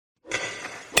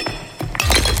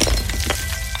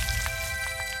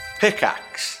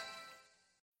Pickaxe.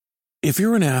 If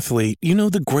you're an athlete, you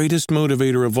know the greatest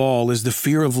motivator of all is the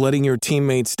fear of letting your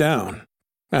teammates down.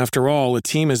 After all, a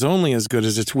team is only as good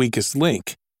as its weakest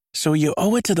link. So you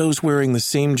owe it to those wearing the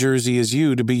same jersey as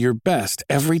you to be your best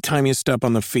every time you step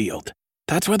on the field.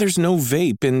 That's why there's no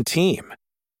vape in team.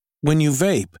 When you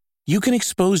vape, you can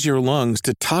expose your lungs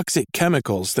to toxic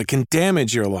chemicals that can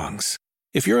damage your lungs.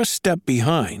 If you're a step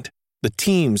behind, the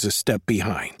team's a step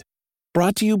behind.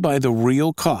 Brought to you by The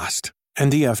Real Cost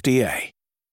and the FDA.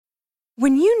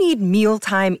 When you need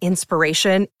mealtime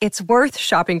inspiration, it's worth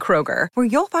shopping Kroger, where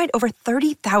you'll find over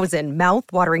 30,000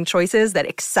 mouth-watering choices that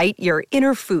excite your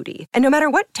inner foodie. And no matter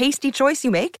what tasty choice you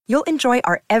make, you'll enjoy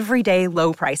our everyday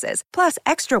low prices, plus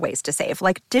extra ways to save,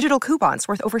 like digital coupons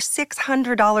worth over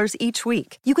 $600 each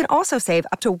week. You can also save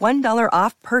up to $1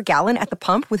 off per gallon at the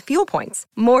pump with fuel points.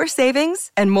 More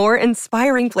savings and more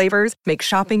inspiring flavors make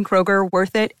shopping Kroger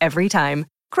worth it every time.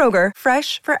 Kroger,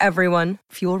 fresh for everyone.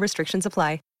 Fuel restrictions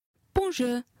apply.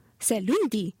 Bonjour, c'est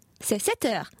lundi, c'est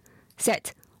 7h,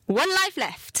 c'est One Life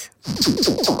Left.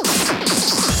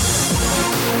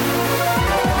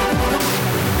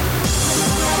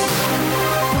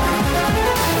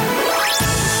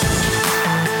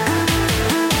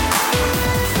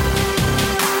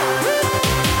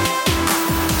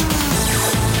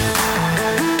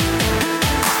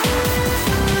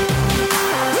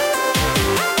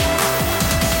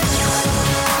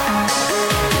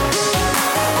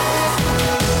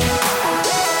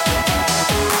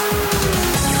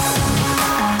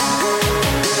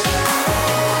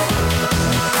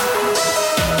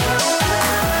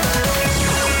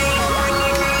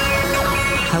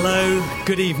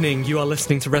 Good evening, you are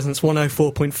listening to Resonance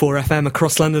 104.4 FM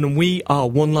across London, and we are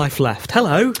One Life Left.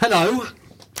 Hello. Hello.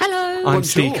 Hello. I'm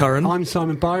Steve Curran. I'm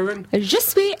Simon Byron. Je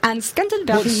suis Anne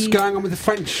Scantlebury. What's going on with the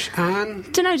French, Anne?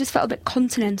 Don't know, just felt a bit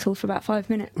continental for about 5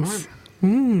 minutes. Right.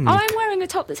 Oh, I'm wearing a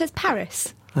top that says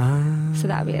Paris. So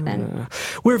that'll be it then.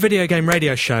 We're a video game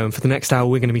radio show, and for the next hour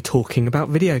we're going to be talking about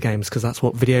video games, because that's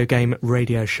what video game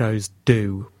radio shows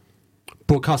do.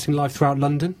 Broadcasting live throughout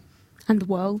London. And the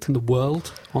world. And the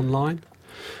world, online.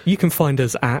 You can find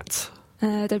us at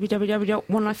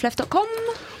www.onelifeleft.com,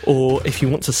 or if you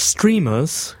want to stream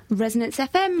us,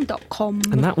 resonancefm.com,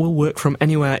 and that will work from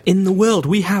anywhere in the world.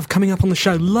 We have coming up on the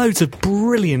show loads of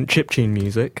brilliant chiptune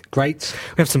music. Great.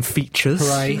 We have some features.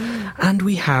 Hooray. And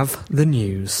we have the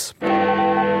news.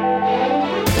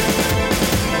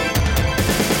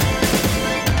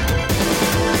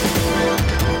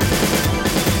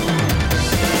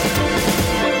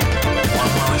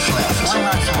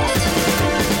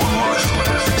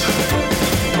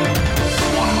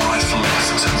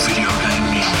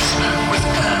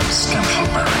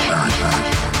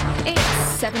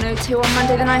 It's 7:02 on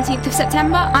Monday the 19th of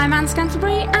September. I'm Anne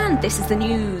Scantlebury and this is the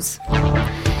news.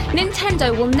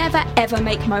 Nintendo will never ever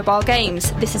make mobile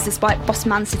games. This is despite boss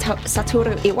man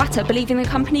Satoru Iwata believing the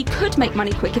company could make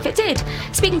money quick if it did.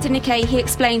 Speaking to Nikkei, he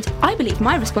explained, "I believe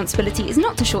my responsibility is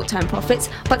not to short-term profits,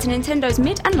 but to Nintendo's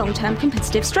mid- and long-term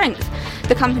competitive strength."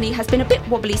 The company has been a bit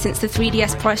wobbly since the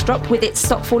 3DS price drop, with its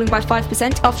stock falling by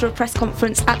 5% after a press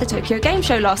conference at the Tokyo Game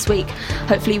Show last week.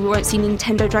 Hopefully we won't see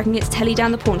Nintendo dragging its telly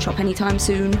down the pawn shop anytime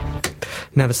soon.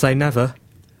 Never say never.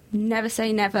 Never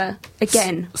say never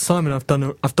again. Simon, I've done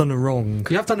a wrong.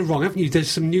 You have done a wrong, haven't you? There's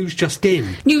some news just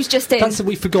in. News just in. That's that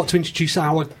we forgot to introduce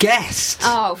our guest.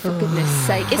 Oh, for goodness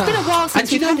sake. It's been a while since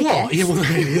we've had a guest. Yeah, well,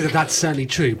 that's certainly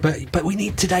true. But we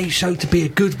need today's show to be a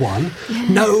good one. Yeah.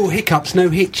 No hiccups, no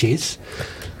hitches.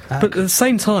 But at the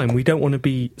same time, we don't want to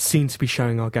be seen to be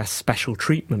showing our guests special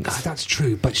treatments. That's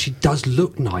true, but she does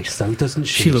look nice, though, doesn't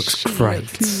she? She looks great.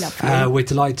 We're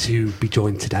delighted to be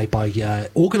joined today by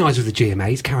organiser of the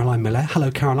GMAs, Caroline Miller.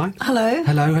 Hello, Caroline. Hello.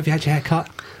 Hello, have you had your hair cut?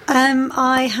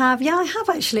 I have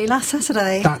actually, last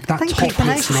Saturday. That Thank top you for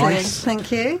looks noticing. nice. Thank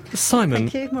you. Simon,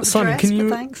 can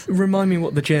you remind me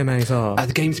what the GMAs are?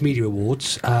 The Games Media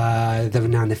Awards, they're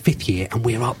now in their 5th year, and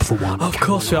we're up for one. Of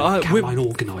course we are. Caroline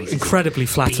organises. Incredibly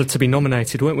flattered to be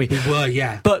nominated, weren't we? We were,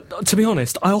 yeah. But to be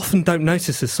honest, I often don't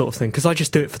notice this sort of thing, because I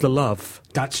just do it for the love.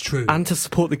 That's true. And to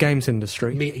support the games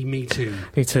industry. Me too.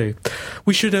 Me too.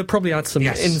 We should probably add some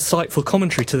insightful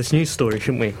commentary to this news story,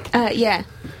 shouldn't we? Yeah.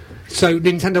 So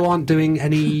Nintendo aren't doing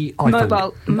any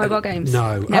iPhone mobile games.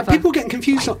 No. Are people getting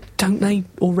confused? Don't they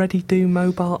already do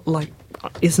mobile? Like,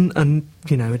 isn't a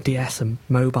DS a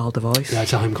mobile device? Yeah,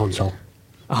 it's a home console.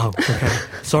 Oh, okay.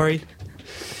 Sorry.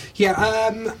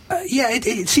 Yeah.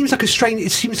 It seems like a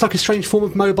strange form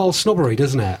of mobile snobbery,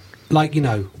 doesn't it? Like, we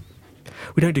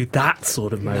don't do that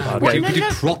sort of mobile. We do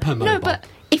proper mobile. No, but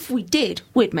if we did,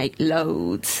 we'd make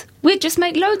loads. We'd just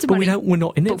make loads of But money. we're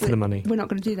not in it for the money. We're not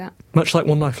going to do that. Much like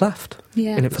One Life Left.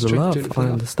 Yeah. In it for the Doing love, it for I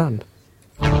love. understand.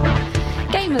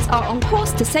 Gamers are on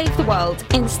course to save the world.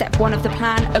 In step 1 of the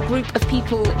plan, a group of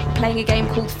people playing a game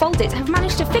called Fold It have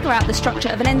managed to figure out the structure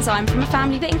of an enzyme from a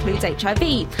family that includes HIV.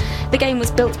 The game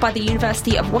was built by the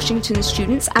University of Washington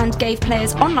students and gave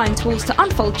players online tools to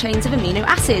unfold chains of amino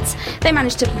acids. They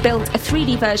managed to build a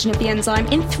 3D version of the enzyme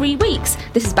in 3 weeks.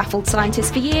 This has baffled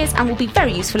scientists for years and will be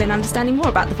very useful in understanding more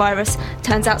about the virus.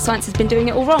 Turns out science has been doing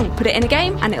it all wrong. Put it in a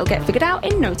game and it'll get figured out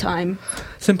in no time.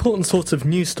 It's an important sort of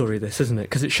news story, this, isn't it?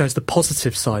 Because it shows the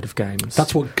positive side of games.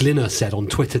 That's what Glinner said on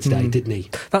Twitter today, didn't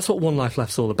he? That's what One Life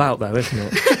Left's all about, though, isn't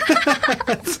it?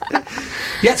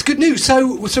 Yeah, it's good news. So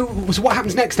what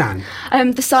happens next, Anne?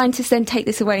 The scientists then take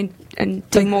this away and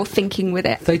do more thinking with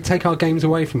it. They take our games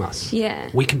away from us. Yeah.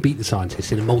 We can beat the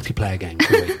scientists in a multiplayer game,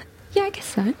 can we? Yeah, I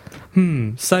guess so.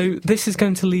 So this is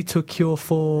going to lead to a cure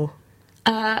for...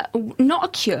 Not a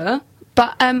cure,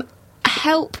 but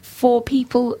help for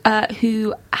people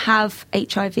who have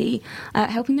HIV,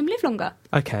 helping them live longer.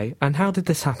 Okay, and how did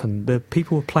this happen? The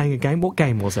people were playing a game. What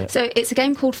game was it? So it's a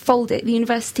game called Fold It. The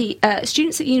university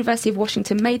students at the University of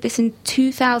Washington made this in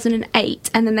 2008,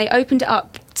 and then they opened it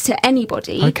up to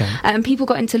anybody. Okay. And people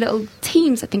got into little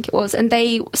teams, I think it was, and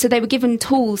they were given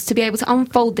tools to be able to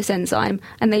unfold this enzyme,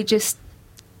 and they just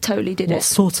totally did What it.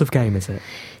 sort of game is it?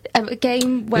 A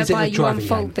game whereby you driving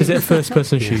unfold game? Is it a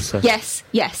first-person Yes. shooter?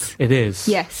 Yes. It is?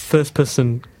 Yes.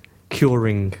 First-person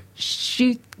curing...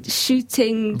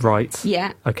 Shooting. Right.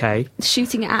 Yeah. Okay.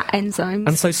 Shooting at enzymes.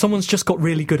 And so someone's just got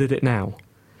really good at it now.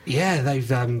 Yeah, they've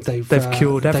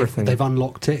cured everything. They've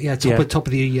unlocked it. Yeah, Yeah. top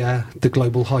of the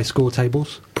global high score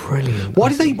tables. Brilliant. Why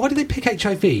did they pick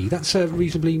HIV? That's a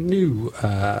reasonably new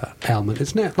ailment,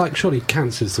 isn't it? Like, surely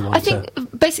cancer's the one. I think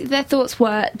basically their thoughts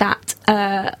were that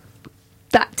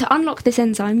that to unlock this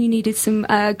enzyme you needed some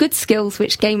good skills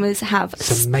which gamers have.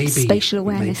 So maybe spatial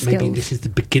awareness maybe skills. this is the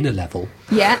beginner level.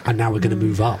 Yeah. And now we're going to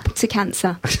move up. To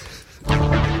cancer.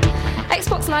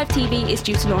 Xbox Live TV is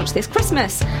due to launch this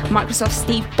Christmas. Microsoft's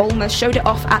Steve Ballmer showed it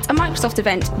off at a Microsoft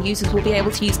event. Users will be able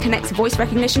to use Kinect's voice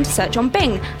recognition to search on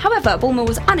Bing. However, Ballmer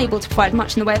was unable to provide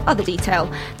much in the way of other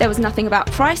detail. There was nothing about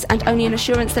price and only an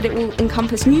assurance that it will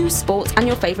encompass news, sports and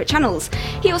your favourite channels.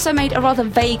 He also made a rather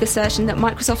vague assertion that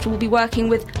Microsoft will be working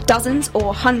with dozens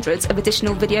or hundreds of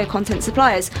additional video content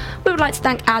suppliers. We would like to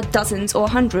thank our dozens or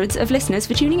hundreds of listeners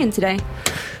for tuning in today.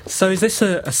 So is this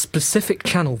a specific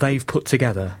channel they've put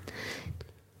together?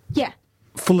 Yeah.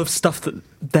 Full of stuff that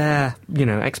their,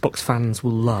 Xbox fans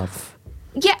will love?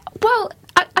 Yeah, well,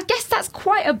 I guess that's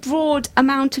quite a broad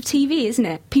amount of TV, isn't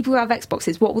it? People who have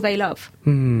Xboxes, what will they love?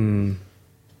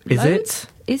 Is Loads? it?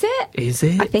 Is it? Is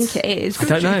it? I think it is. I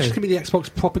don't know. It's going to be the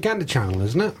Xbox propaganda channel,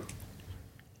 isn't it?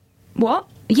 What?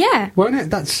 Yeah. Won't it?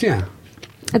 That's, yeah.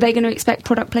 Are they going to expect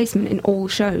product placement in all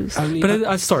shows?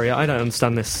 But sorry, I don't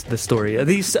understand this story. Are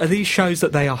these shows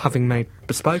that they are having made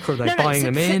bespoke, or are they buying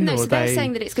them in? No, or so are they're they...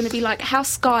 saying that it's going to be like how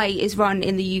Sky is run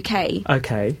in the UK.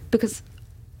 Okay. Because,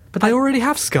 But they already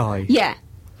have Sky. yeah.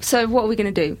 So what are we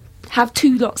going to do? Have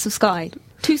 2 lots of Sky?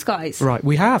 2 Skies? Right,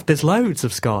 we have. There's loads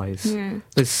of Skies. Yeah.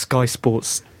 There's Sky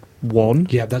Sports 1.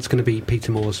 Yeah, that's going to be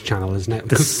Peter Moore's channel, isn't it?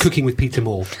 This- Cooking with Peter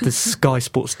Moore. There's Sky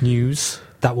Sports News.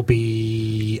 That will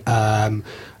be Through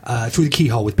the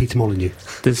Keyhole with Peter Molyneux.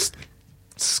 There's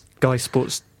Sky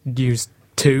Sports News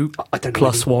 2 I don't know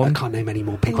plus any, 1. I can't name any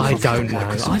more people. I from don't know.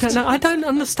 Microsoft. I don't know. I don't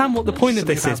understand what the point of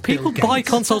this Something is. about Bill People buy Gates.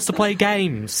 consoles to play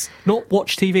games, not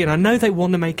watch TV. And I know they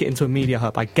want to make it into a media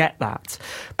hub. I get that,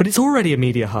 but it's already a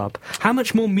media hub. How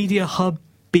much more media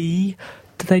hub-y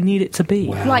do they need it to be?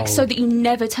 Wow. Like so that you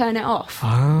never turn it off.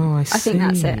 Oh, I see. I think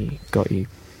that's it. Got you.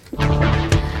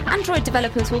 Android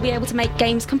developers will be able to make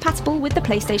games compatible with the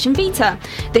PlayStation Vita.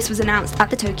 This was announced at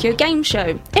the Tokyo Game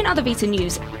Show. In other Vita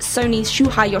news, Sony's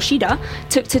Shuhei Yoshida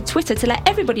took to Twitter to let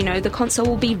everybody know the console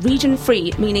will be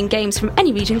region-free, meaning games from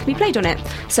any region can be played on it.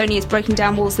 Sony is breaking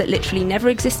down walls that literally never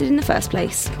existed in the first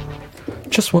place.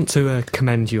 Just want to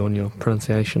commend you on your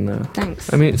pronunciation there.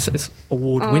 Thanks. I mean, it's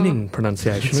award-winning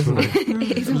pronunciation, isn't it?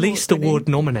 It is Least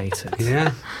award-winning. award-nominated.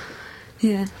 Yeah.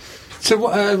 Yeah. So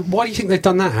why do you think they've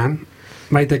done that, Anne?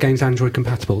 Made their games Android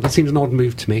compatible? That seems an odd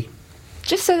move to me.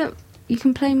 Just so that you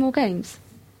can play more games.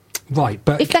 Right,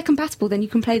 but... If they're compatible, then you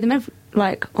can play them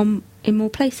in more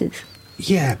places.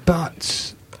 Yeah,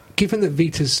 but given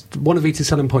that one of Vita's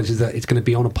selling points is that it's going to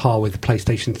be on a par with the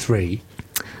PlayStation 3,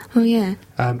 Oh yeah.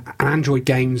 and Android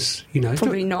games,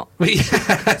 Probably not.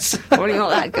 Yes. Probably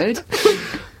not that good.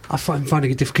 I'm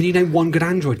finding it difficult. Can you name one good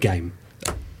Android game?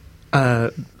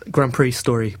 Grand Prix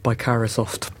Story by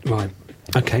Karasoft. Right.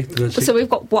 Okay. So we've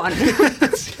got one.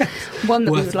 one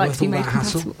that we Worth- would like worth to be all made that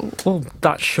hassle? compatible. Well,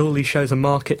 that surely shows a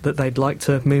market that they'd like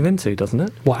to move into, doesn't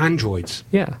it? What, Androids?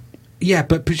 Yeah. Yeah,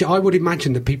 but I would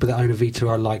imagine that people that own a Vita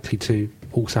are likely to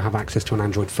also have access to an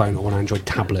Android phone or an Android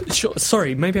tablet. Sure,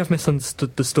 sorry, maybe I've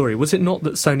misunderstood the story. Was it not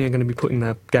that Sony are going to be putting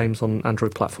their games on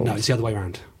Android platforms? No, it's the other way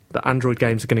around. The Android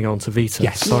games are going to go onto Vita?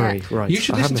 Yes. Sorry, Yeah. right. You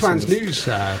should I listen have to Anne's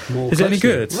misunderstood. news more Is it any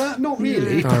closely. good? Well, not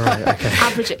really. All right, okay.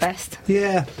 Average at best.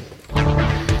 Yeah.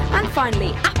 And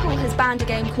finally, Apple has banned a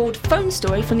game called Phone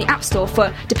Story from the App Store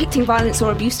for depicting violence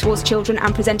or abuse towards children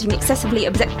and presenting excessively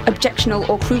objectionable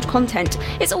or crude content.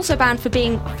 It's also banned for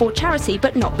being for charity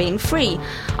but not being free.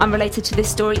 Unrelated to this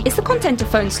story is the content of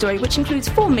Phone Story, which includes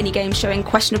 4 mini-games showing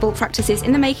questionable practices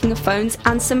in the making of phones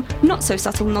and some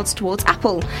not-so-subtle nods towards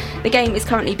Apple. The game is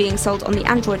currently being sold on the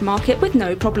Android market with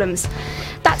no problems.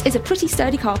 That is a pretty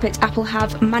sturdy carpet Apple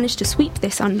have managed to sweep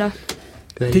this under.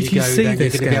 There Did you go, see then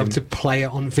this You're going to be able game? to play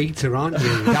it on Vita, aren't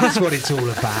you? That's what it's all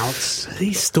about.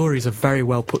 These stories are very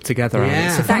well put together. Anne. Yeah.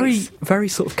 It's a very, Thanks. very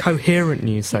sort of coherent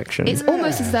news section. It's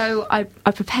almost as though I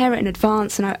prepare it in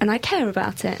advance and I care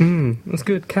about it. That's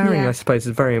good. Caring, Yeah. I suppose,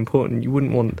 is very important. You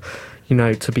wouldn't want,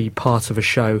 to be part of a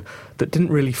show that didn't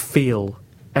really feel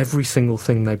every single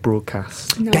thing they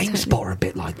broadcast. No, GameSpot totally. are a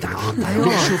bit like that, aren't they? I'm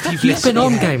not sure if you've You've been listened.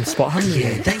 on Yeah. GameSpot, haven't you?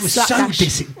 Yeah, they were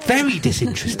Slapdash. very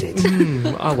disinterested.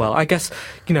 Oh well, I guess,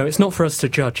 it's not for us to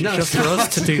judge. It's No, just it's for not.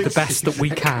 us to do the best that we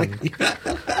can.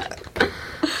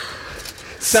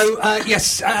 So,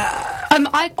 yes.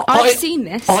 I've seen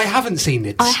this. I haven't seen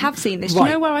it. I have seen this. Do Right.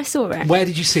 you know where I saw it? Where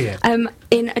did you see it?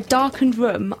 In a darkened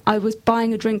room, I was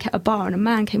buying a drink at a bar and a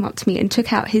man came up to me and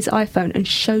took out his iPhone and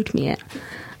showed me it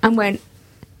and went,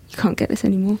 "You can't get this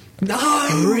anymore." No!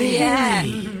 Really?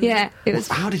 Yeah, it was.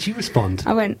 How did you respond?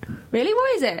 I went, "Really?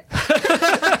 What is it?"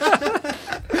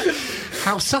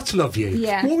 How subtle of you.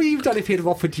 Yeah. What would you have done if he'd have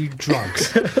offered you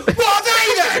drugs? What are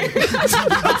they then?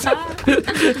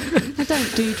 I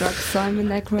don't do drugs, Simon.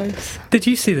 They're gross. Did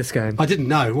you see this game? I didn't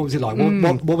know. What was it like?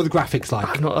 What were the graphics like?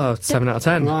 I've not 7 out of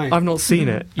 10. Right. I've not seen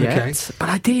it yet, Okay. but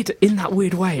I did in that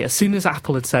weird way. As soon as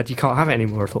Apple had said you can't have it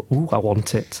anymore, I thought, "Ooh, I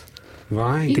want it."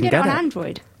 Right. You can get it on get it.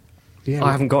 Android. Yeah.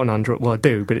 I haven't got an Android. Well, I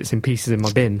do, but it's in pieces in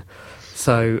my bin.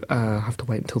 So I have to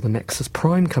wait until the Nexus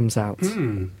Prime comes out.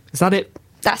 Is that it?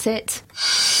 That's it.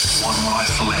 One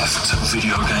Life Left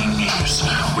video game news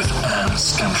with Anne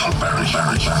Scantleberry.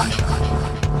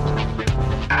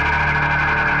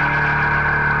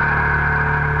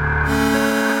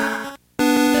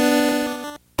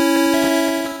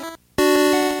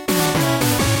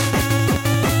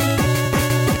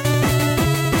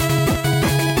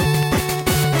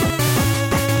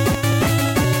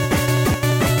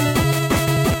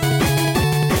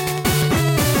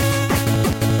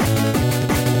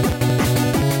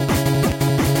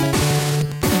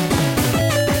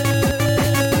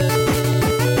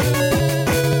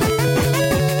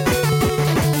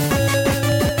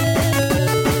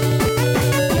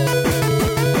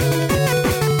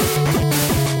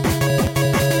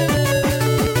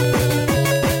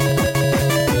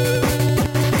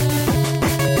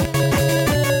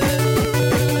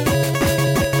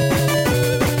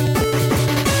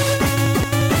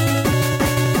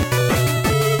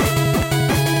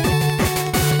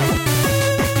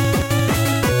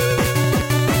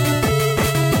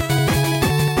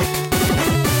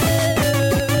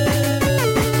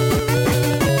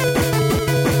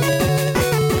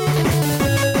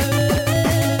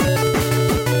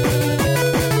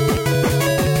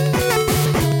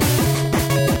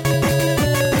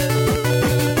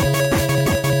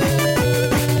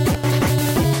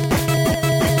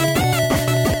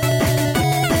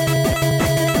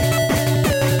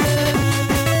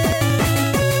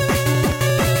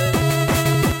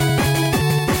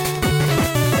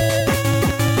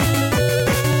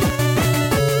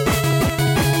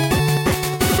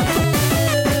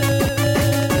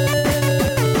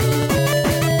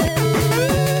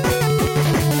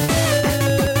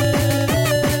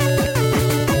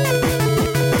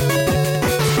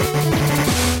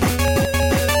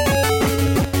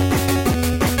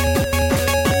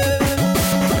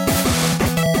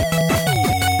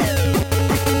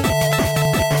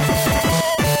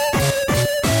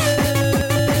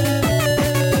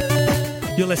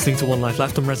 You're listening to One Life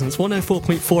Left on Resonance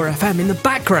 104.4 FM. In the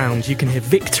background, you can hear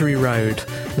Victory Road,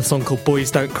 the song called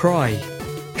Boys Don't Cry.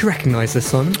 Do you recognise this,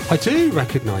 Simon? I do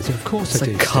recognise it, of course It's I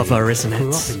do. a cover, Steve. isn't I grew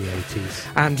it? up in the 80s.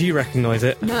 And do you recognise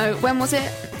it? No, when was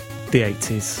it? The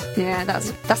 80s. Yeah,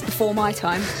 that's before my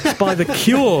time. It's by The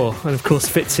Cure, and of course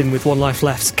fits in with One Life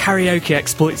Left's karaoke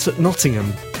exploits at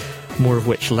Nottingham. More of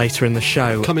which later in the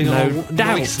show. Coming no along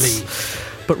doubt. nicely.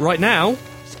 But right now,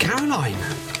 It's Caroline.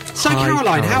 So, Hi,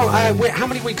 Caroline, Caroline. how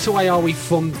many weeks away are we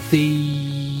from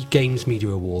the Games Media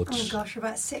Awards? Oh gosh, we're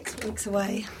about 6 weeks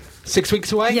away. 6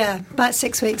 weeks away? Yeah, about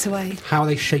 6 weeks away. How are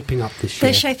they shaping up this year?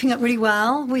 They're shaping up really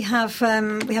well. We have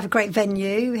a great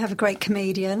venue. We have a great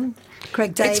comedian,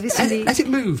 Greg Davis. Has it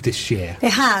moved this year? It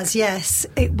has, yes.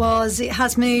 It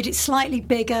has moved. It's slightly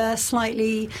bigger,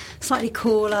 slightly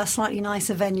cooler, slightly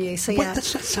nicer venue. So Well, yeah, that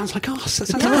sounds like us. That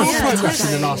sounds Yeah, like our yeah, progress in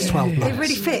totally. the last 12 months. it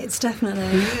really fits,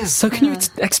 definitely. So can you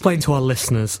explain to our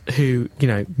listeners who,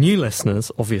 new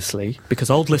listeners, obviously, because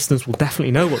old listeners will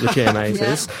definitely know what the GMAs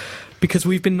Yeah. is, because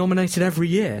we've been nominated every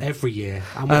year. Every year.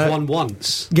 And we've won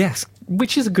once. Yes,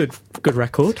 which is a good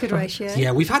record. Good ratio.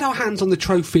 Yeah, we've had our hands on the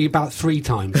trophy about 3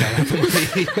 times, though,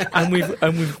 haven't we? And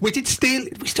we've We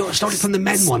stole it from the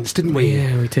men once, didn't we?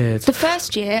 yeah, we did. The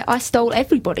first year, I stole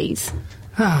everybody's.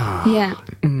 Ah. Yeah.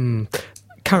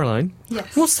 Caroline, Yes.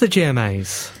 what's the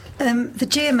GMAs? The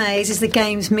GMAs is the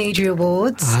Games Media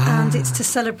Awards, and it's to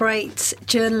celebrate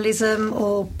journalism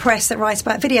or press that writes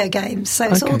about video games. So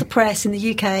it's Okay. all the press in the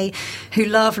UK who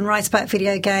love and write about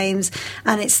video games,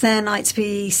 and it's their night to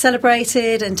be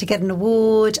celebrated and to get an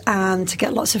award and to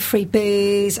get lots of free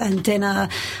booze and dinner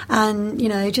and,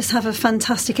 just have a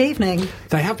fantastic evening.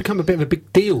 They have become a bit of a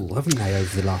big deal, haven't they,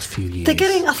 over the last few years?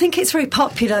 I think it's very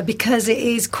popular because it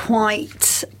is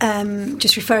quite,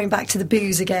 just referring back to the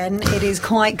booze again, it is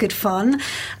quite good fun.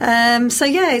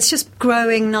 It's just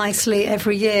growing nicely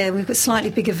every year. We've got slightly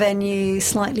bigger venue,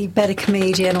 slightly better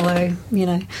comedian, although,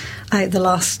 I hope the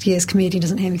last year's comedian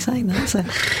doesn't hear me saying that. So,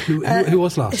 Who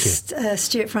was last year?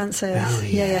 Stuart Francis. Oh,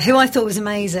 yeah. Who I thought was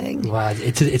amazing. Well,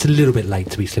 it's a little bit late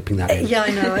to be slipping that in. Yeah,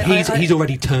 I know. He's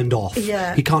already turned off.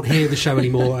 Yeah. He can't hear the show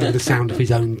anymore over the sound of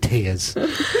his own tears.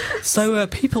 So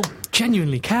people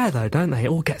genuinely care, though, don't they? It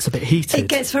all gets a bit heated. It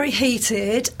gets very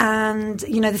heated, and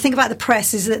the thing about the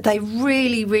press is that they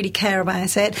really, really care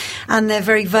about it, and they're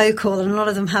very vocal, and a lot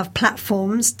of them have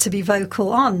platforms to be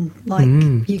vocal on, like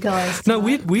you guys. No,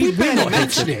 we're barely not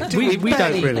mention heated. it, do we? We don't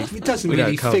Barely. really. It doesn't we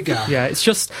really don't cover- figure. Yeah, it's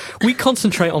just we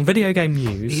concentrate on video game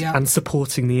news Yeah. and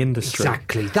supporting the industry.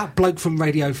 Exactly. That bloke from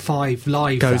Radio 5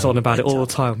 Live Goes though, on about it all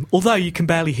the time. Although you can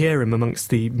barely hear him amongst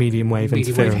the medium wave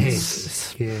Medium wave interference.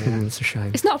 hiss. Yeah. It's a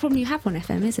shame. It's not a problem you have on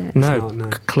FM, is it? No, not, no.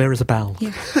 clear as a bell.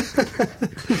 Yeah.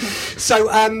 So,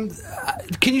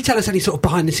 can you tell us any sort of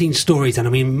behind-the-scenes stories? And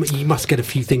I mean, you must get a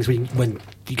few things when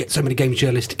you get so many games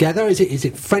journalists together. Is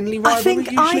it friendly rivalry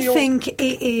I usually? think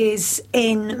it is,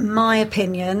 in my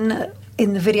opinion,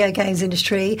 in the video games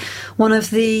industry, one of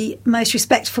the most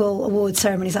respectful award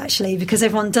ceremonies, actually, because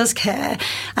everyone does care,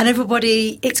 and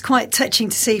it's quite touching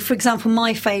to see. For example,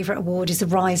 my favourite award is the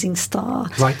Rising Star,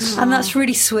 Right. and that's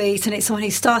really sweet, and it's someone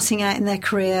who's starting out in their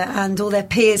career, and all their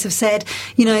peers have said,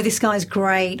 this guy's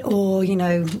great, or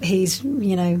he's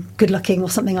good looking or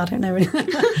something. I don't know.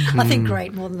 I think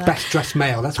great more than that. Best dressed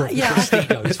male. That's what Yeah. Steve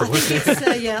goes for, isn't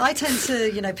it? I tend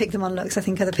to pick them on looks. I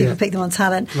think other people pick them on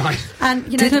talent. Right. And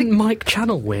Didn't Mike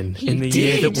Channel win in the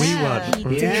year that we Yeah,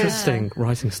 won? he did. Interesting.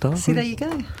 Rising Star. See, there you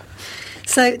go.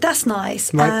 So that's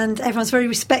nice, Right. and everyone's very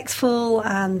respectful,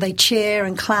 and they cheer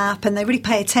and clap, and they really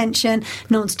pay attention.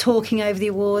 No one's talking over the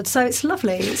awards, so it's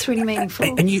lovely. It's really meaningful.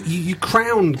 And you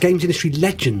crown games industry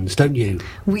legends, don't you?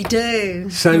 We do.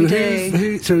 So we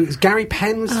do. so it was Gary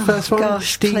Penn was the first one?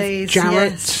 Gosh, Steve please.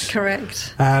 Jarrett. Yes,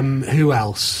 correct. Who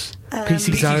else?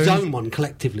 PC PC Zone. Zone won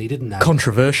collectively, didn't they?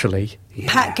 Controversially. Yeah.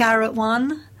 Pat Garrett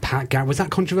won. Pat Garrett. Was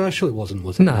that controversial? It wasn't,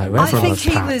 was it? No, I everyone think loves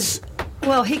he Pat. was.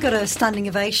 Well, he got a standing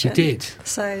ovation. He did.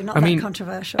 So not I that mean,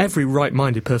 controversial. every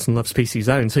right-minded person loves PC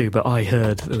Zone too, but I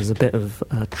heard there was a bit of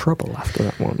trouble after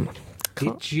that one.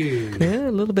 Did you? Yeah,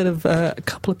 a little bit of a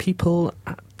couple of people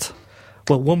at.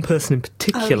 Well, one person in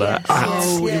particular yes, at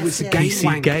Oh, it was the yes. Game PC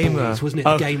Wank Gamer. Boys, wasn't it?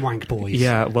 Oh, The Game Wank Boys.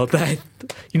 Yeah, well,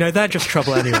 they're just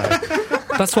trouble anyway.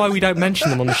 That's why we don't mention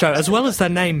them on the show, as well as their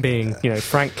name being,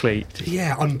 frankly,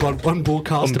 Yeah,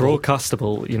 unbroadcastable.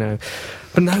 unbroadcastable,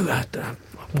 But no,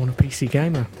 one of PC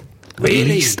Gamer.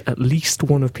 Really? At least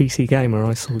one of PC Gamer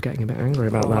I saw getting a bit angry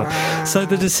about that. So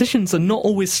the decisions are not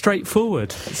always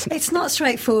straightforward. It's not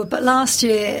straightforward, but last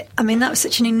year, I mean, that was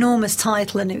such an enormous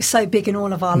title, and it was so big in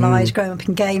all of our lives growing up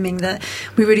in gaming that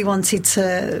we really wanted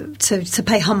to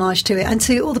pay homage to it, and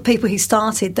to all the people who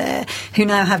started there, who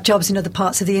now have jobs in other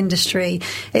parts of the industry.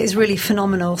 It was really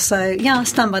phenomenal. So, yeah, I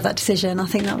stand by that decision. I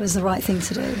think that was the right thing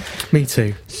to do. Me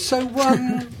too. So,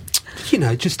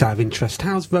 just out of interest,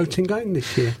 how's voting going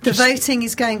this year? The voting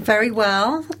is going very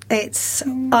well. It's,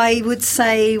 I would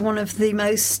say, one of the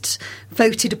most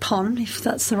voted upon, if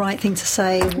that's the right thing to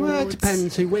say. Well, it awards.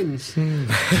 depends who wins.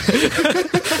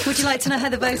 Would you like to know how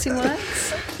the voting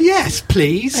works? Yes,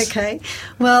 please. Okay.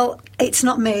 Well, it's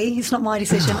not me. It's not my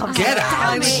decision. Get I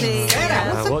out! would be, Get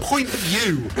out! What's the point of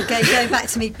you? Okay, going back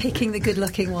to me picking the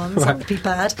good-looking ones, that would be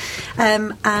bad.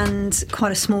 And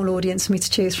quite a small audience for me to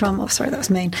choose from. Oh, sorry, that was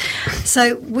mean.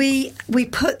 So we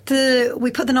put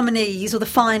the nominees or the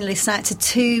finalists out to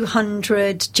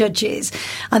 200 judges,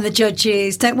 and the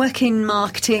judges don't work in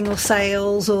marketing or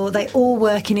sales, or they all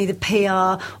work in either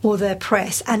PR or their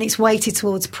press, and it's weighted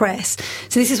towards press.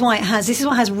 So this is what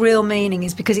has real meaning,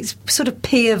 is because it's sort of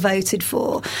peer voted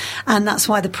for, and that's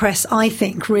why the press, I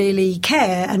think, really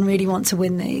care and really want to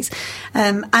win these.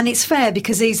 And it's fair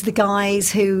because these are the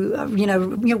guys who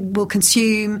will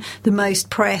consume the most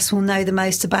press, will know the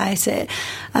most about it,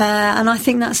 and I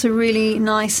think that's a really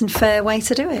nice and fair way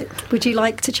to do it. Would you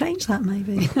like to change that,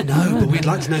 maybe? No, but we'd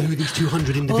like to know who these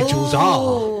 200 individuals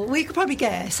are. We could probably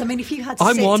guess. I mean, if you had to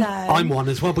I'm sit one. down... I'm one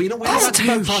as well, but we're not allowed to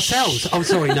vote for ourselves. Oh,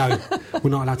 sorry, no. We're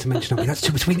not allowed to mention it. That's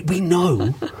 2%. We know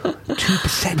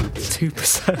 2%. 2%,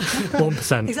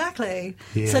 1%. Exactly.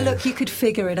 Yeah. So look, you could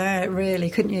figure it out, really,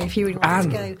 couldn't you, if you really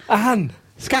wanted to go... Anne.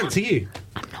 Scant to you.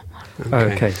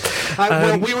 Okay.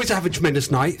 Well, we always have a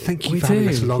tremendous night. Thank you for having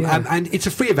us along. yeah. And it's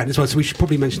a free event as well, so we should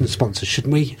probably mention the sponsors,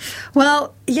 shouldn't we?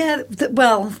 Well, yeah.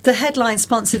 The headline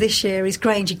sponsor this year is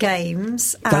Granger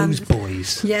Games. Those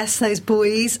boys. Yes, those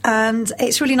boys. And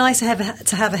it's really nice to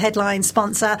have a headline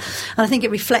sponsor. And I think it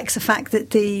reflects the fact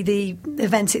that the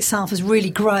event itself has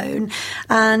really grown.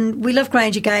 And we love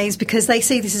Granger Games because they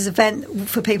see this as an event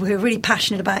for people who are really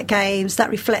passionate about games.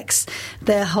 That reflects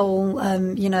their whole,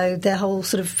 their whole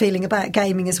sort of feeling about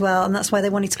gaming as well. And that's why they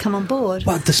wanted to come on board.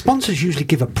 Well, the sponsors usually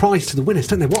give a prize to the winners,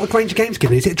 don't they? What are Granger Games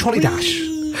giving? Is it a trolley dash?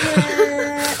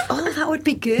 Oh, that would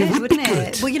be good, It would wouldn't be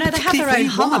it? good. Well, they have their Particularly own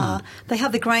if they Hummer. won. They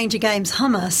have the Granger Games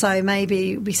Hummer, so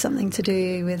maybe it would be something to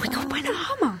do with... We could win a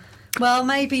Hummer. Well,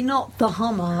 maybe not the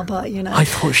Hummer, but, I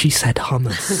thought she said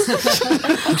hummus.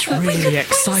 I was really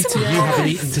excited. You haven't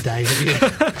eaten today, have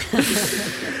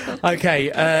you? Okay,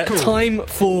 time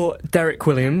for Derek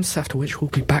Williams, after which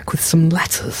we'll be back with some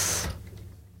letters.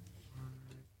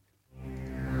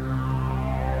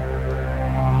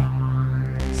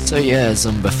 So yeah,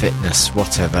 Zumba Fitness,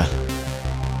 whatever.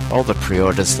 All the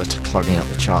pre-orders that are clogging up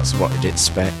the charts, what did you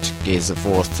expect? Gears of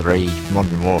War 3,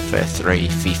 Modern Warfare 3,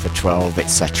 FIFA 12,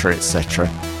 etc, etc.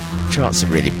 Charts are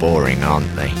really boring,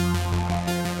 aren't they?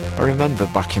 I remember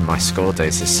back in my school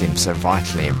days this seemed so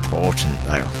vitally important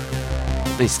though.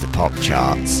 At least the pop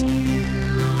charts.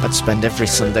 I'd spend every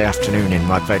Sunday afternoon in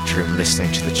my bedroom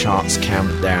listening to the charts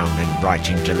countdown and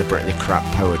writing deliberately crap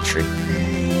poetry.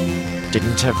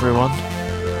 Didn't everyone?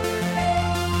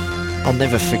 I'll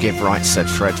never forgive Right Said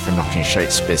Fred for knocking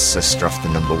Shakespeare's sister off the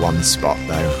 #1 spot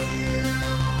though.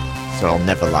 So I'll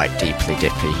never like Deeply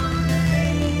Dippy.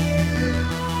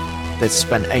 They'd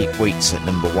spent 8 weeks at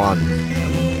 #1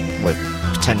 and were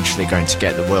potentially going to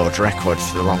get the world record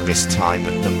for the longest time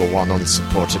at #1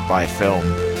 unsupported by a film.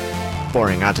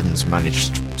 Boring Adams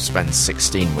managed to spend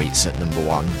 16 weeks at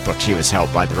 #1, but he was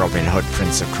helped by the Robin Hood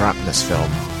Prince of Crapness film.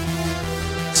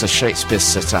 So Shakespeare's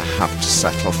sitter have to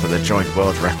settle for the joint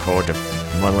world record of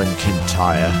Mullen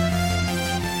Kintyre.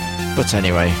 But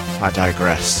anyway, I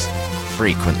digress.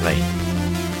 Frequently.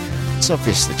 It's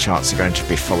obvious the charts are going to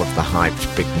be full of the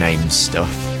hyped big name stuff.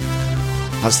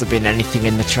 Has there been anything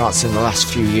in the charts in the last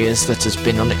few years that has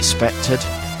been unexpected?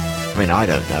 I mean, I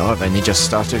don't know, I've only just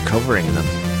started covering them.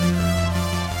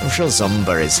 I'm sure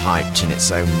Zumba is hyped in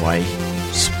its own way,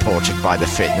 supported by the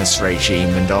fitness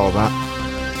regime and all that.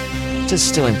 It is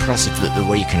still impressive that the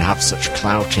Wii can have such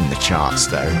clout in the charts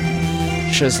though.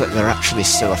 It shows that there are actually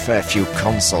still a fair few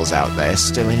consoles out there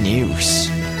still in use.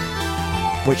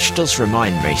 Which does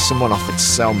remind me, someone offered to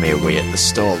sell me a Wii at the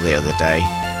store the other day.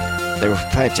 They were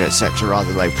prepared to accept a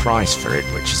rather low price for it,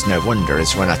 which is no wonder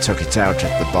as when I took it out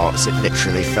of the box it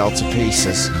literally fell to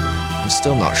pieces. I'm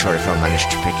still not sure if I managed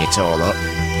to pick it all up.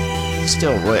 It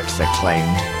still worked, they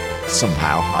claimed.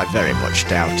 Somehow, I very much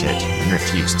doubt it, and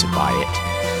refused to buy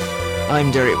it.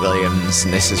 I'm Derek Williams,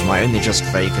 and this is my only just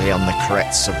vaguely on the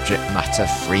correct subject matter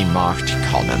free market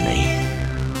economy.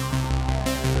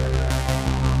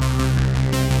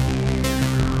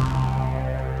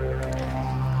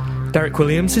 Derek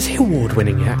Williams, is he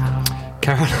award-winning yet?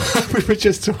 Caroline, we were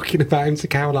just talking about him to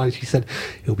Caroline. She said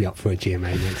he'll be up for a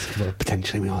GMA next. Well,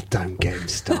 potentially we are. Don't get him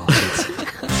started.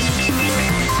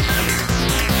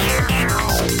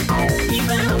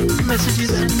 Email,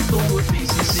 messages and forward me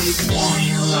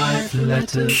 661 live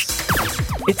letters.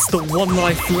 It's the One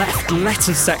Life Left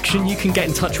letters section. You can get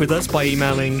in touch with us by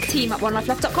emailing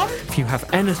team@onelifeleft.com. if you have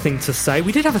anything to say.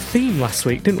 We did have a theme last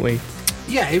week, didn't we?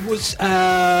 Yeah, it was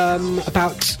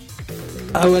about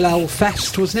OLL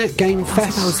Fest, wasn't it? Game Fest? I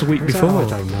think that was the week before. I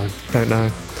don't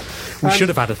know. We should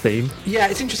have had a theme. Yeah,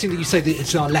 it's interesting that you say that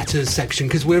it's our letters section,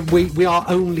 because we are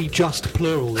only just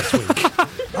plural this week.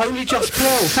 Only just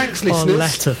plural. Thanks, Our listeners.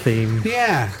 letter theme.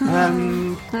 Yeah.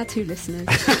 Our 2 listeners.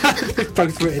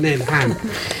 Both written in. Anne.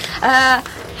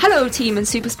 Hello, team and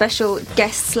super special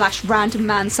guest / random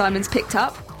man Simon's picked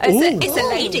up. It's a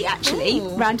lady, actually.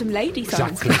 Random lady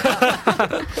Simon's picked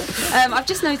up. I've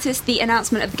just noticed the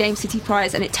announcement of the Game City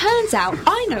Prize, and it turns out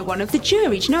I know one of the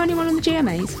jury. Do you know anyone on the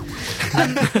GMAs?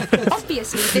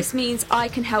 Obviously, this means I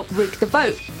can help rig the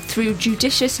vote through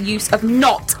judicious use of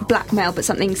not blackmail, but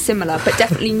something similar, but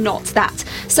definitely not that.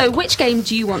 So which game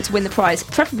do you want to win the prize?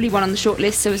 Preferably one on the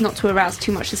shortlist so as not to arouse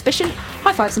too much suspicion.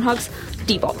 High fives and hugs,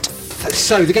 D-Bot.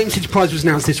 So, the Game City Prize was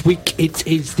announced this week. It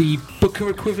is the Booker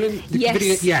equivalent?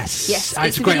 Yes. Yes.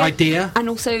 It's a great idea. And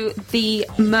also the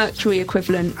Mercury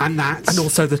equivalent. And that. And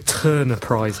also the Turner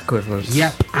Prize equivalent.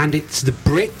 Yep, and it's the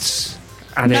Brits.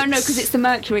 And No, because it's the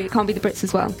Mercury. It can't be the Brits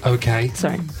as well. Okay.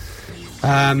 Sorry.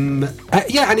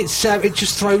 Yeah, and it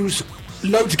just throws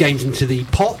loads of games into the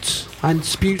pot and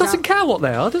spews doesn't out. care what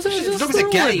they are, does it? As long as they're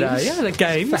games. Yeah, they're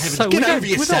games. For heaven's So get over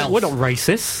yourself. We're not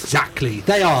racist. Exactly,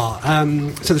 they are.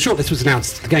 So the shortlist was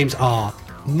announced. The games are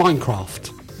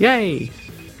Minecraft, Yay.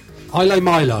 Ilo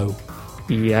Milo,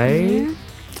 Yay.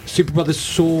 Super Brothers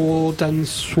Sword and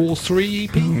Sorcery,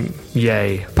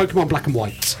 Yay. Pokemon Black and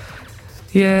White,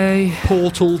 Yay.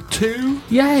 Portal 2,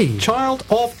 Yay. Child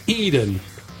of Eden,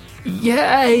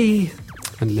 Yay.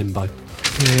 and Limbo.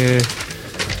 Yeah.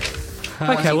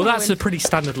 Okay, well that's a pretty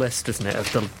standard list, isn't it,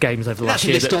 of the games over the last That's a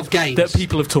year list of games. that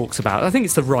people have talked about. I think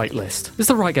it's the right list. It's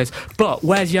the right games. But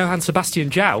where's Johann Sebastian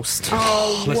Joust?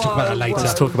 Let's talk about that later.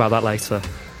 Let's talk about that later.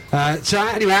 So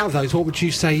anyway, out of those, what would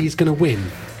you say is going to win?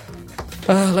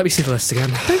 Let me see the list again.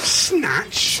 Don't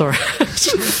snatch. Sorry.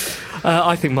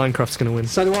 I think Minecraft's going to win.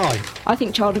 So do I. I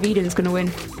think Child of Eden is going to win.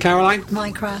 Caroline?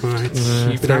 Minecraft. Right.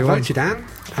 You've been very well. outvoted, Anne.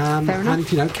 Fair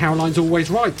enough. And, Caroline's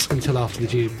always right until after the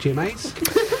GMAs.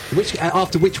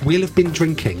 After which we'll have been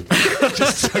drinking.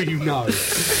 Just so you know.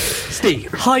 Steve.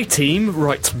 Hi team,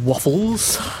 writes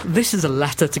Waffles. This is a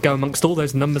letter to go amongst all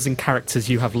those numbers and characters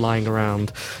you have lying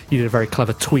around. You did a very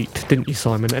clever tweet, didn't you,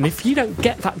 Simon? And if you don't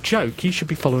get that joke, you should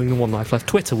be following the One Life Left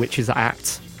Twitter, which is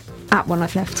at One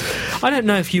Life Left. I don't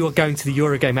know if you are going to the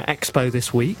Eurogamer Expo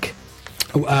this week.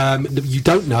 You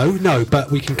don't know, no,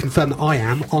 but we can confirm that I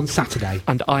am on Saturday.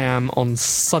 And I am on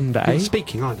Sunday. You're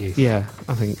speaking, aren't you? Yeah,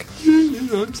 I think.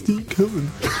 I'm Steve Cohen.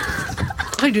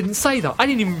 I didn't say that. I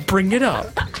didn't even bring it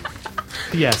up.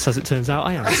 Yes, as it turns out,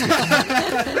 I am.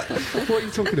 What are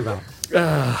you talking about?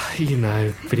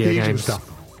 Video The usual games stuff.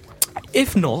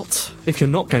 If you're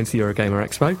not going to the Eurogamer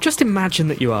Expo, just imagine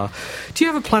that you are. Do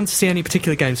you have a plan to see any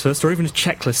particular games first, or even a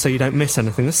checklist so you don't miss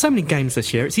anything? There's so many games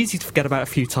this year, it's easy to forget about a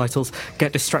few titles,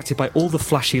 get distracted by all the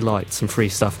flashy lights and free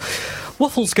stuff.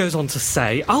 Waffles goes on to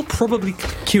say, I'll probably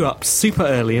queue up super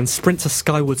early and sprint to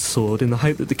Skyward Sword in the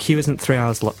hope that the queue isn't 3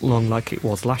 hours long like it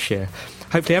was last year.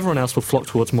 Hopefully everyone else will flock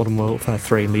towards Modern Warfare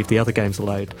 3 and leave the other games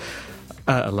alone.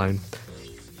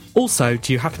 Also,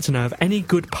 do you happen to know of any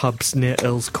good pubs near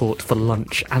Earl's Court for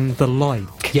lunch and the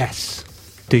like? Yes.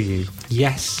 Do you?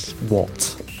 Yes.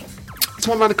 What? It's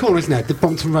one around the corner, isn't it? The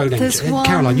Brompton Road end.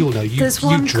 Caroline, you'll know. There's you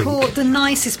one drink. called the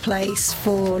nicest place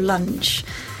for lunch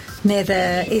near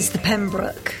there is the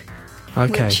Pembroke.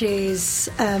 Okay. Which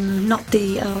is not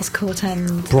the Earl's Court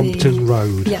end. Brompton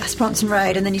Road. Yes, Brompton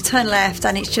Road. And then you turn left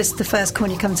and it's just the first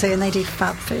corner you come to and they do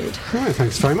fab food. Right,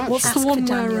 thanks very much. What's Ask the one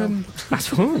for where... Daniel. I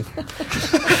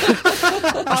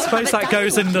suppose that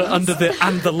goes in under the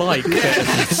and the like. Right.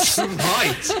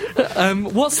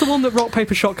 What's the one that Rock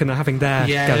Paper Shotgun are having their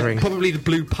gathering? Probably the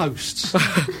Blue Posts,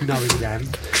 knowing them.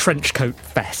 Trenchcoat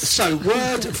Fest. So,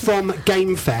 word from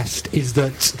Game Fest is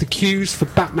that the queues for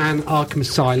Batman Arkham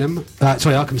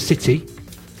City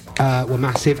were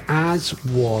massive, as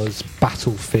was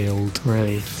Battlefield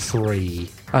 3.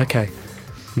 Okay.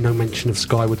 No mention of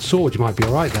Skyward Sword. You might be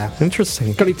all right there.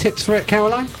 Interesting. Got any tips for it,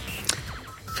 Caroline?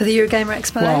 For the Eurogamer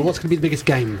Expo? Well, what's going to be the biggest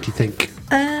game, do you think?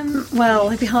 Well,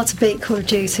 it'd be hard to beat Call of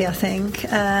Duty, I think.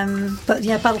 But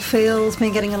yeah, Battlefield's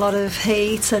been getting a lot of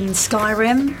heat, and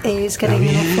Skyrim is getting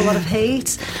an awful lot of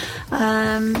heat.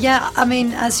 Yeah, I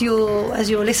mean, as your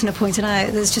listener pointed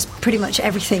out, there's just pretty much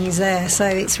everything is there, so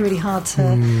it's really hard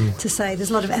to say.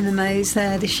 There's a lot of MMOs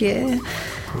there this year,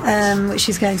 which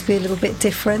is going to be a little bit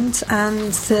different,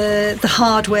 and the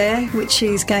hardware, which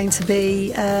is going to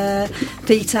be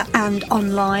Vita and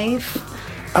on Live.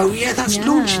 Oh yeah, that's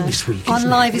launching this week. On isn't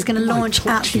Live it? is going to We might launch talk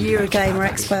at to the you Eurogamer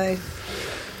about that. Expo.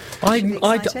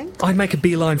 Exciting. I'd make a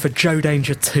beeline for Joe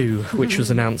Danger 2, which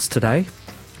was announced today.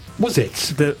 Was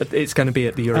it? It's going to be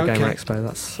at the Eurogamer Okay. Expo.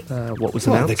 That's what was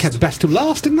Well, announced. they kept the best till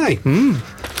last, didn't they?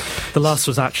 The last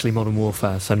was actually Modern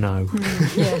Warfare, so no.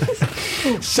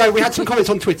 So we had some comments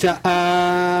on Twitter.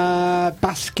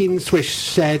 Baskin Swish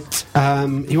said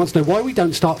he wants to know why we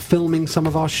don't start filming some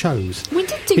of our shows. We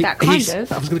did do that, kind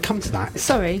of. I was going to come to that.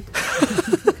 Sorry.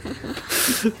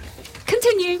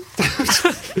 Continue.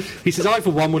 He says, I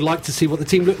for one would like to see what the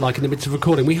team looked like in the midst of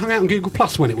recording. We hung out on Google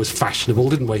Plus when it was fashionable,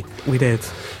 didn't we? We did.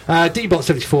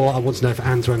 Dbot74, I want to know if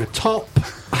Anne's wearing a top.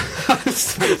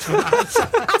 As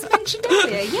mentioned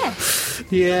earlier, yes.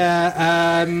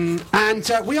 Yeah,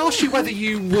 and we asked you whether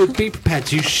you would be prepared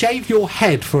to shave your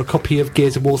head for a copy of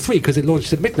Gears of War 3 because it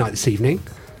launches at midnight this evening.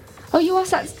 Oh, you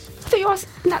asked that? I thought you asked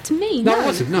that to me. No, it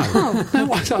wasn't, no. Oh. No, it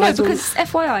wasn't. No, because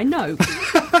FYI, no.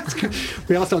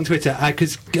 We asked it on Twitter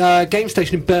because Game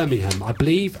Station in Birmingham, I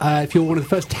believe, if you're one of the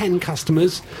first 10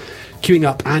 customers queuing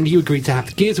up and you agree to have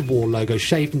the Gears of War logo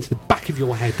shaved into the back of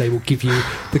your head, they will give you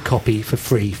the copy for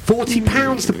free.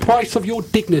 £40, the price of your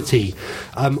dignity.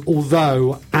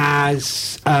 Although,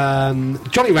 as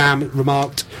Johnny Ram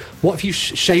remarked, what if you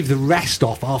shave the rest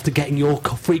off after getting your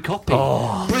free copy?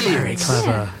 Oh, brilliant. very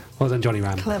clever. Well done, Johnny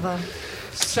Ram. Clever.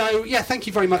 So, yeah, thank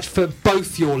you very much for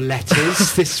both your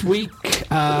letters this week. Do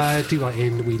write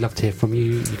in. We love to hear from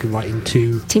you. You can write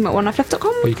into...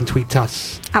 team@onelifeleft.com. or you can tweet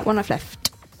us. At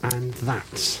onelifeleft. And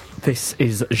that's... This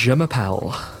is Je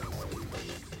m'appelle.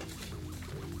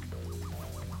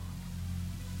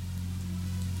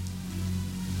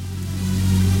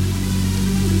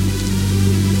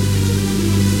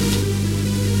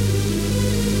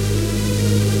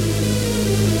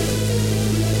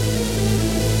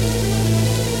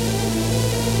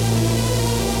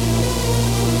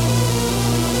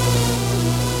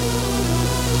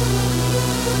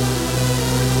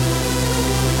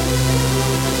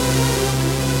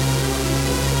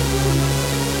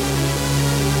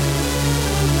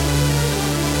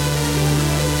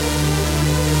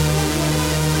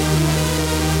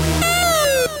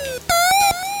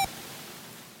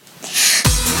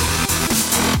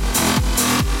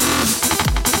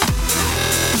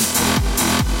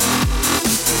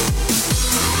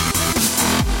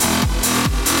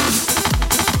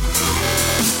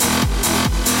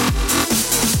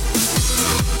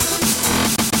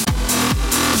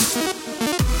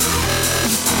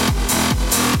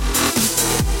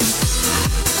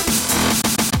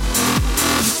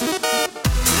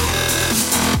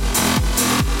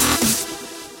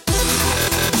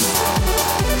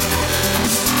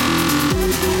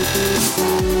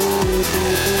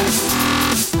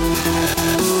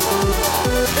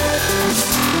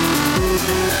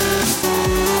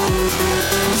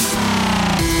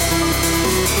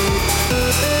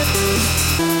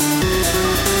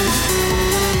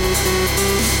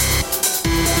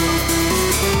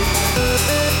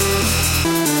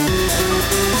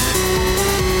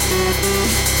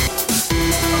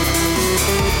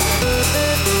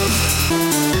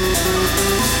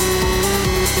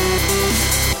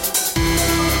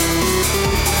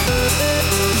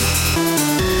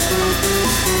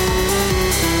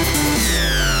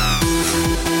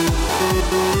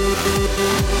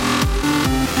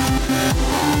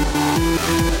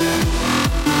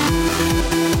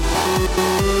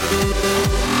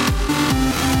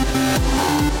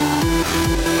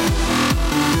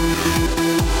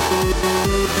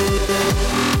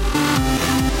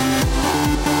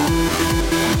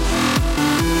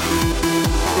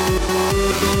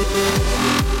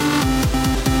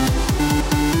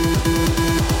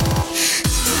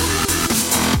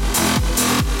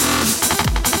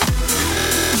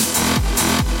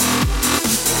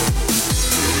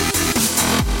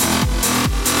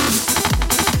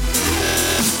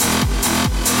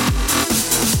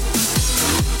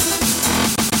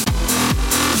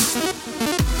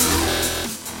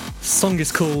 Song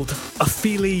is called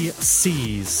Ophélie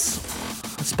Seas.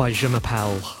 It's by Je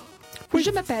m'appelle. Je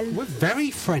m'appelle. We're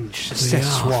very French, ce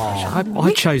soir.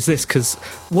 I chose this because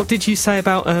what did you say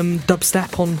about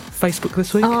dubstep on Facebook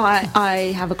this week? Oh,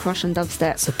 I have a crush on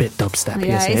dubstep. It's a bit dubsteppy,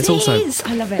 Yeah, isn't it? it It's also is.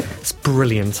 I love it. it's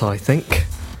brilliant, I think.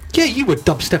 Yeah, you were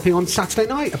dubstepping on Saturday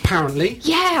night, apparently.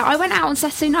 Yeah, I went out on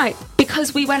Saturday night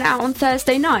because we went out on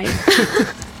Thursday night.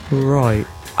 Right.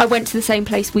 I went to the same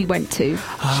place we went to.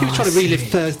 She was trying to relive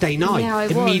Thursday night. Yeah, I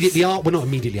was. Immediately after. Well, not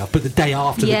immediately after, but the day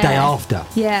after. Yeah. The day after.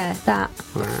 Yeah, that.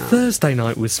 Thursday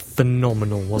night was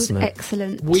phenomenal, wasn't it?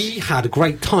 Excellent. We had a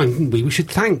great time, didn't we? We should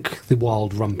thank the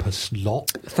Wild Rumpus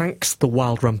lot Thanks, the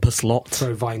Wild Rumpus lot. for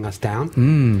inviting us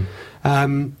down.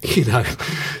 You know,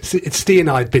 Steve and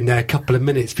I had been there a couple of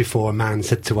minutes before a man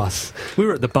said to us, We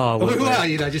were at the bar, weren't we? well,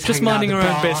 you know, just hanging out minding at our the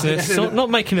own bar. business, not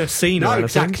making a scene or No, anything.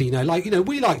 exactly. You know, like, you know,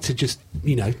 we like to just,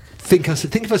 you know, think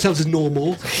of ourselves as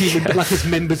normal human, like as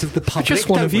members of the public. Just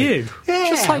one don't of we? you. Yeah,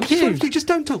 Just like one you. of Just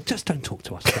don't talk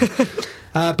to us.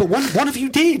 But one of you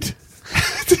did.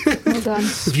 Well done.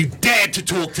 If you dared to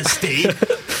talk to Steve,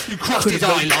 you crossed his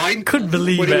eye line. Couldn't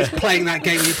believe when he was it. playing that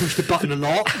game and you pushed the button a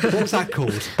lot. What was that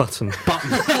called? Button.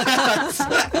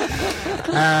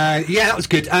 Yeah, that was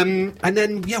good. And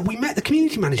then, yeah, we met the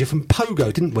community manager from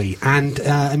Pogo, didn't we? And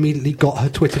immediately got her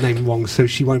Twitter name wrong, so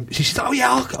she won't. She said, "Oh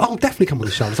yeah, I'll definitely come on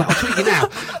the show." I was like, "I'll tweet you now."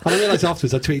 And I realised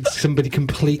afterwards I tweeted somebody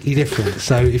completely different.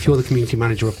 So if you're the community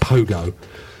manager of Pogo,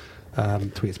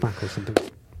 tweet us back or something.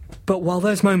 But while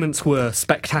those moments were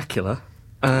spectacular,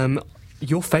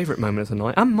 your favourite moment of the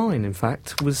night, and mine, in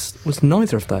fact, was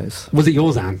neither of those. Was it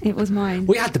yours, Anne? It was mine.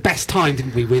 We had the best time,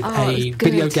 didn't we, with Oh, a it was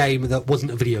good. video game that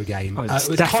wasn't a video game. Oh, it's it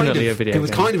was definitely a video It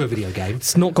was game. kind of a video game.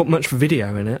 It's not got much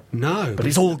video in it. No. But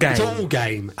it's all game. It's all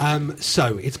game.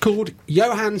 So, it's called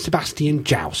Johann Sebastian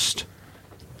Joust.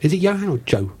 Is it Johann or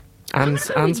Joe? And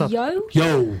Yo?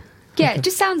 Yo. Yeah, it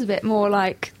just sounds a bit more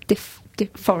like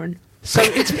foreign. So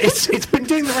it's been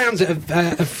doing the rounds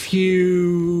at a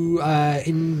few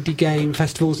indie game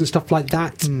festivals and stuff like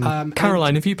that.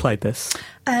 Caroline, have you played this?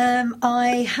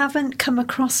 I haven't come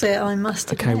across it, I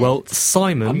must admit. Okay, well,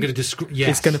 Simon I'm going to is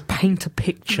going to paint a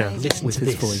picture listen with to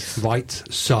his this, voice. right?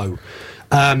 So,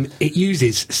 it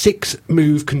uses 6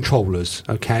 Move controllers,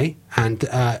 okay, and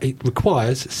it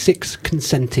requires 6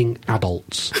 consenting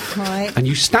adults. Right. And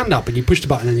you stand up and you push the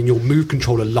button, and then your Move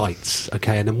controller lights,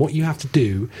 okay. And then what you have to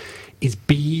do is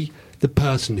be the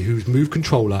person whose Move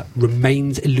controller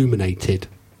remains illuminated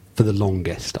for the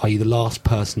longest, i.e. the last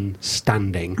person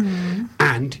standing.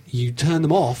 And you turn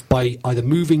them off by either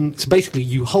moving, so basically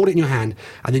you hold it in your hand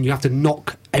and then you have to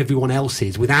knock everyone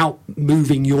else's without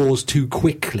moving yours too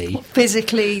quickly.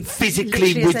 Physically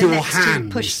Physically literally with as they're your next to you,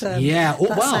 hands. push them. Yeah. Oh,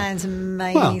 that well. sounds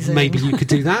amazing. Well, maybe you could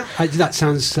do that. That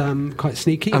sounds quite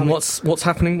sneaky. And what's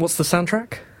happening? What's the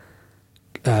soundtrack?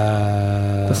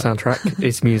 The soundtrack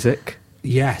is music.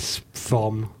 Yes,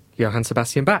 from... Johann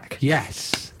Sebastian Bach.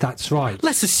 Yes, that's right.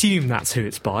 Let's assume that's who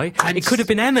it's by. And it could have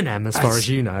been Eminem, as far as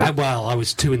you know. Well, I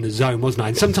was too in the zone, wasn't I?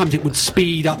 And sometimes it would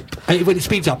speed up. When it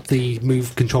speeds up, the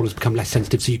Move controllers become less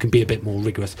sensitive, so you can be a bit more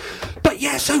rigorous. But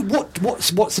yeah, so what's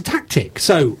the tactic?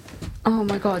 So Oh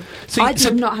my god. So- I did so-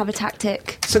 not have a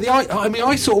tactic. So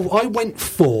I went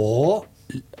for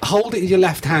hold it in your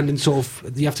left hand and sort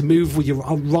of you have to move with your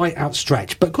right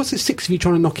outstretched. But of course, there's 6 of you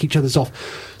trying to knock each other's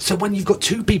off. So when you've got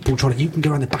 2 people trying to, you can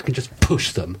go around the back and just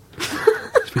push them.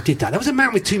 So we did that. There was a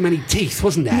man with too many teeth,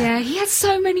 wasn't there? Yeah, he had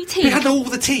so many teeth. He had all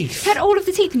the teeth. He had all of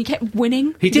the teeth and he kept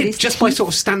winning. He with did his just by teeth. sort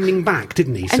of standing back,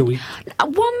 didn't he? So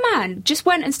And one man just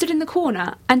went and stood in the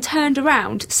corner and turned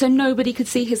around so nobody could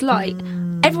see his light.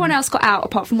 Everyone else got out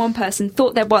apart from one person,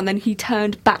 thought they'd won, then he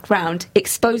turned back round,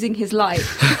 exposing his light.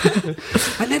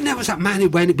 And then there was that man who,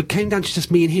 when it came down to just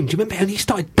me and him, do you remember? And he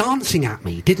started dancing at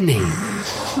me, didn't he?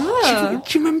 Do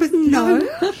you remember? No.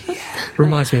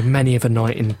 Reminds me of many of a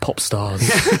night in pop stars.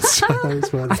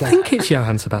 I think it's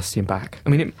Johann Sebastian Bach. I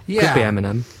mean, it could be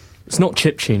Eminem. It's not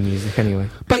chiptune music anyway.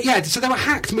 But yeah, so there were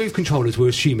hacked Move controllers, we're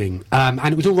assuming, and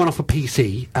it was all run off a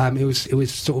PC. It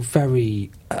was sort of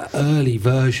very early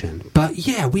version. But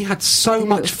yeah, we had so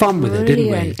much fun with it, didn't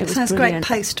we? It was Sounds brilliant.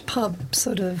 great post-pub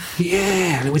sort of...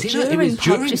 Yeah, and it was During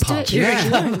pub, just do pub. it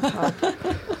during Yeah.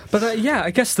 But yeah,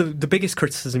 I guess the biggest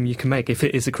criticism you can make, if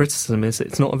it is a criticism, is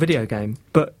it's not a video game.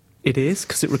 But it is,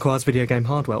 because it requires video game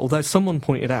hardware. Although someone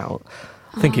pointed out,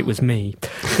 I think it was me,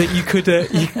 that you could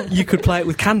you could play it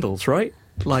with candles, right?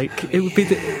 Like, it would be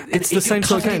it's the same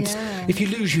sort of games. If you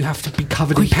lose, you have to be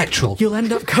covered in petrol. You'll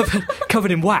end up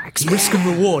covered in wax. Risk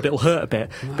and reward. It'll hurt a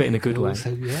bit, but in a good way. So,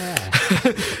 yeah.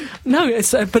 No,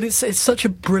 but it's such a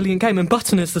brilliant game, and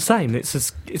Button is the same.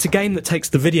 It's a game that takes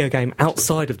the video game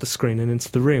outside of the screen and into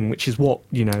the room, which is what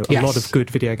a lot of good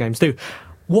video games do.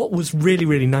 What was really,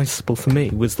 really noticeable for me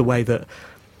was the way that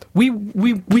we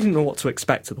didn't know what to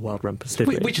expect at the Wild Rumpus, did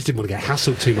we? We just didn't want to get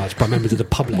hassled too much by members of the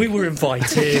public. We were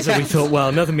invited, and we thought, well,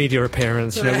 another media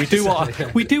appearance. We do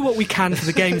what we can for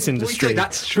the games industry.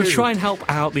 That's true. We try and help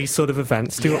out these sort of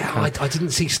events. I didn't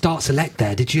see Start Select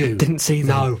there, did you? Didn't see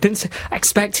them. No. Didn't see. I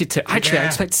expected to. Actually, I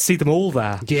expected to see them all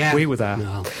there. Yeah. We were there.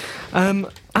 No.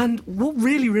 And what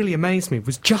really, really amazed me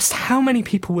was just how many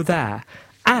people were there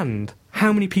and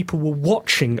how many people were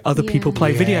watching other people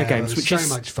play video games, which is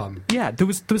so much fun. Yeah, there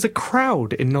was a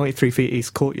crowd in 93 Feet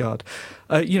East Courtyard,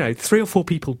 3 or 4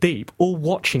 people deep, all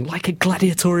watching like a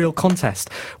gladiatorial contest,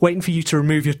 waiting for you to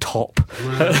remove your top.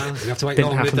 Well, you have to wait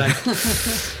long, did they?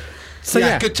 So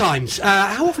yeah, good times.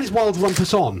 How often is Wild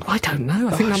Rumpus on? I don't know.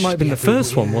 I think that might have been the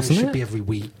first one, wasn't it? Should be every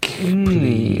week,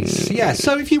 please. Yeah.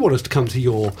 So if you want us to come to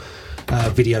your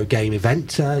video game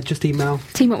event, just email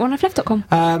team@onelifteleft.com.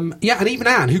 And even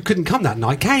Anne, who couldn't come that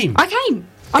night, came. I came.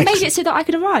 I made it so that I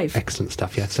could arrive. Excellent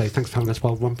stuff. Yeah. So thanks for having us,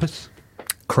 Wild Rumpus.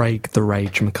 Craig the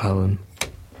Rage McCullen.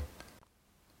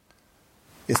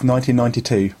 It's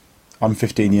 1992. I'm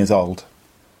 15 years old.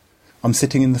 I'm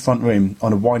sitting in the front room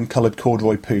on a wine-coloured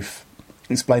corduroy poof,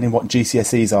 explaining what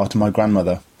GCSEs are to my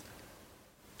grandmother.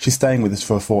 She's staying with us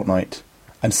for a fortnight,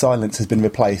 and silence has been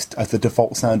replaced as the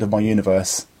default sound of my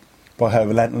universe by her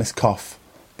relentless cough,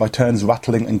 by turns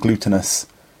rattling and glutinous,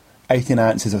 18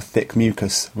 ounces of thick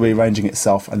mucus rearranging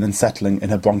itself and then settling in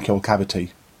her bronchial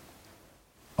cavity.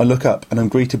 I look up and am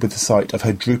greeted with the sight of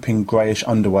her drooping greyish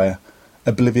underwear,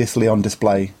 obliviously on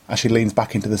display as she leans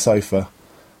back into the sofa,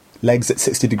 legs at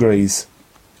 60 degrees,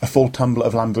 a full tumbler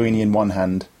of Lambrini in one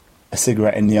hand, a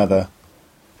cigarette in the other,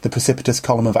 the precipitous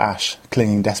column of ash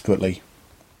clinging desperately.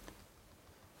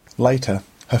 Later,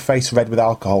 her face red with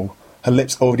alcohol, her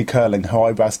lips already curling, her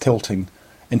eyebrows tilting,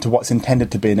 into what's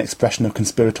intended to be an expression of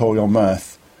conspiratorial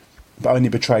mirth, but only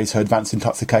betrays her advanced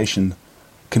intoxication,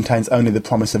 contains only the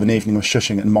promise of an evening of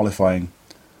shushing and mollifying.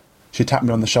 She tapped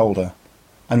me on the shoulder,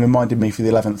 and reminded me for the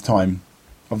 11th time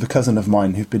of the cousin of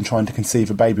mine who'd been trying to conceive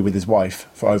a baby with his wife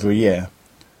for over a year.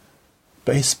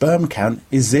 But his sperm count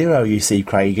is 0, you see,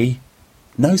 Craigie.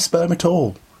 No sperm at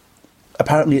all.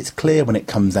 Apparently it's clear when it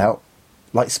comes out,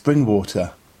 like spring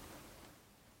water.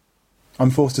 I'm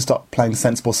forced to stop playing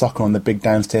sensible soccer on the big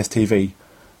downstairs TV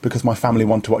because my family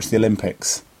want to watch the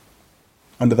Olympics.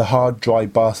 Under the hard, dry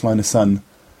Barcelona sun,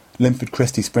 Linford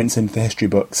Christie sprints into the history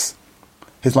books,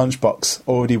 his lunchbox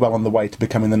already well on the way to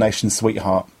becoming the nation's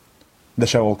sweetheart, the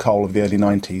Cheryl Cole of the early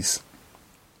 90s.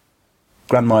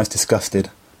 Grandma is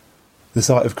disgusted. The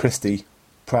sight of Christie,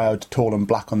 proud, tall and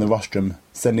black on the rostrum,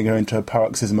 sending her into a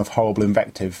paroxysm of horrible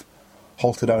invective,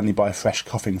 halted only by a fresh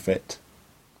coughing fit.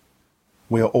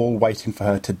 We are all waiting for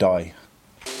her to die.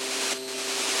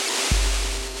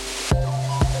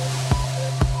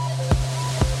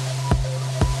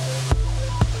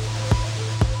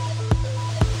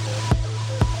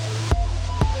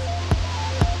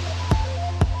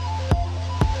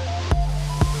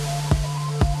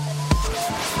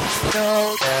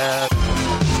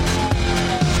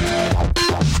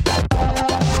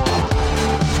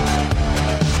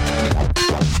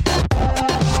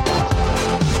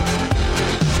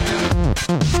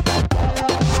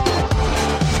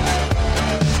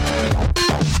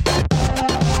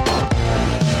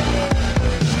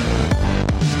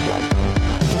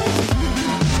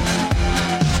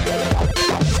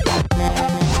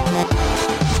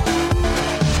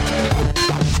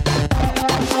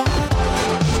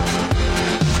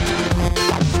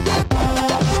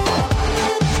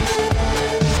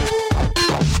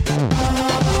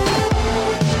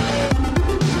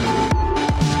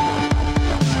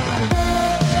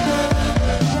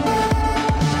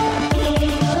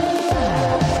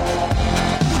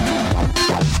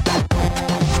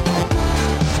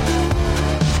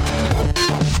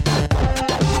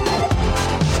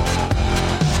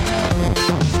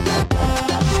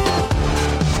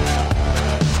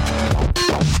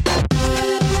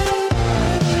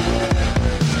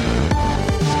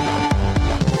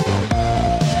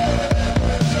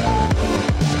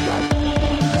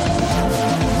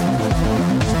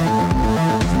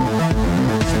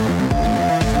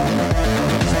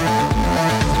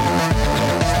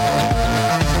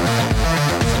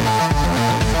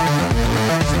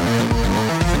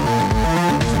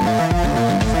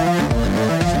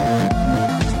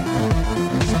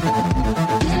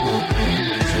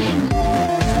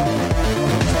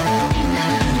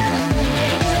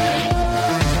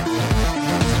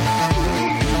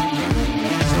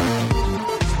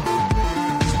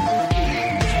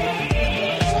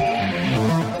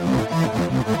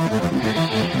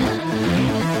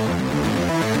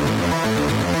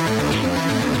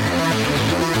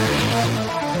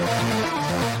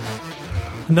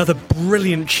 Another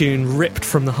brilliant tune ripped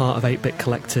from the heart of 8-Bit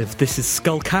Collective. This is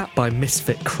Skullcat by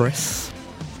Misfit Chris.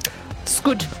 It's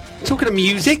good. Talking of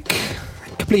music,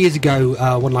 a couple of years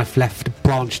ago, One Life Left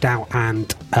branched out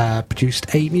and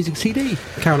produced a music CD.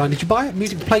 Caroline, did you buy it?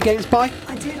 Music to Play Games by?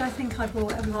 I did. I think I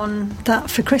bought everyone that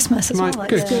for Christmas as Right, well.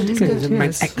 good. It's It's an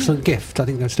excellent gift. I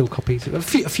think there's still copies. A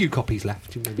few copies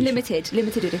left. Maybe. Limited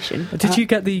edition. Did you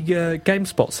get the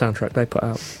GameSpot soundtrack they put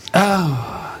out?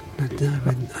 Oh,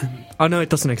 Oh no, it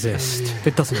doesn't exist.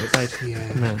 It doesn't.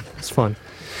 No, it's fine.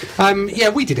 Yeah,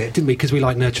 we did it, didn't we? Because we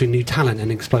like nurturing new talent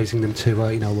and exposing them to,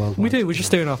 worldwide. We do. We're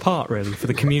just doing our part, really, for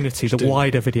the community, the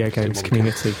wider video games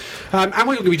community. And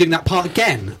we're going to be doing that part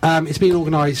again. It's being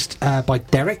organised by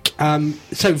Derek.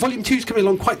 So Volume 2 is coming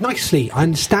along quite nicely, I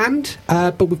understand,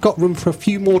 but we've got room for a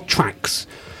few more tracks.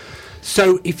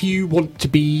 So if you want to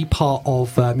be part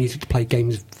of Music to Play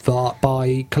Games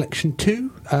by Collection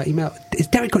 2, email... Is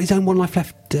Derek got his own One Life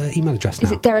Left email address now?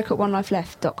 Is it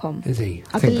derek@onelifeleft.com? Is he?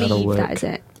 I think that'll believe work. that is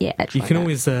it. Yeah, You can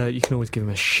always give him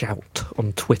a shout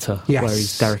on Twitter, Yes. where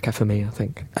he's Derek FME, I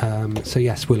think. So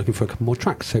yes, we're looking for a couple more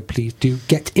tracks, so please do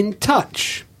get in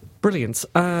touch. Brilliant.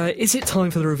 Is it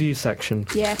time for the review section?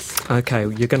 Yes. Okay,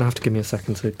 you're going to have to give me a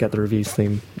second to get the reviews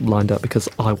theme lined up because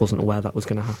I wasn't aware that was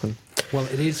going to happen. Well,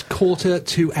 it is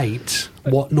 7:45.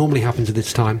 What normally happens at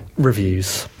this time?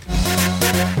 Reviews.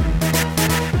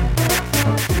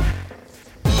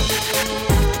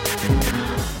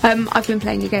 I've been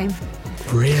playing a game.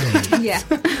 Really? Yeah.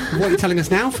 What are you telling us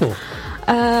now for?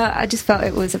 I just felt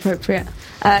it was appropriate.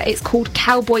 It's called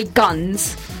Cowboy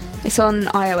Guns. It's on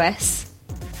iOS.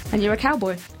 And you're a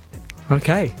cowboy.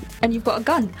 Okay. And you've got a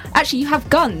gun. Actually, you have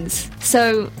guns.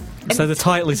 So the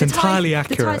title is entirely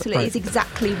accurate. The title Right. is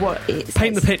exactly what it says.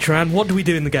 Paint the picture, Anne. What do we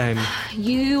do in the game?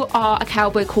 You are a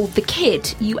cowboy called the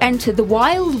Kid. You enter the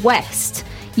Wild West.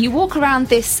 You walk around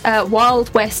this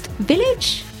Wild West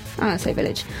village. I don't say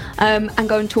village. And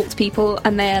go and talk to people,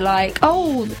 and they're like,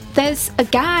 oh, there's a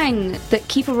gang that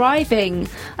keep arriving.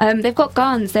 They've got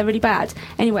guns. They're really bad.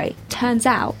 Anyway, turns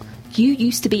out you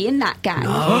used to be in that gang.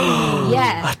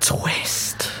 Yeah. A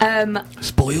twist.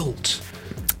 Spoiled.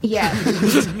 Yeah.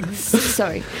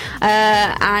 Sorry.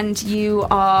 And you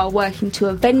are working to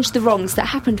avenge the wrongs that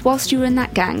happened whilst you were in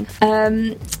that gang.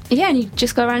 Yeah, and you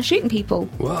just go around shooting people.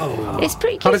 Whoa. It's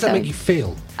pretty cute. How does that though. make you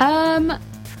feel?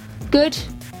 Good.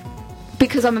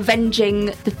 Because I'm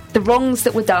avenging the wrongs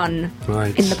that were done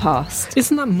Right. in the past.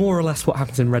 Isn't that more or less what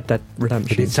happens in Red Dead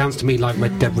Redemption? It sounds to me like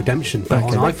Red Dead Redemption, but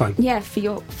Okay. on iPhone. Yeah, for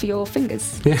your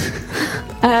fingers.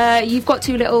 Yeah. You've got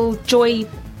two little joy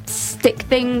stick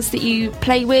things that you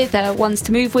play with. One's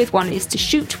to move with, one is to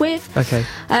shoot with. Okay.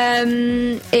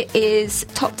 It is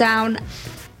top down,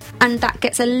 and that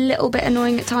gets a little bit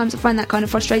annoying at times. I find that kind of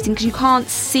frustrating because you can't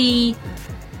see.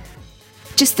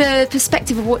 Just the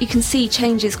perspective of what you can see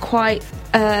changes quite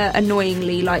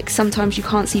annoyingly. Like sometimes you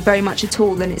can't see very much at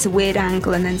all, and it's a weird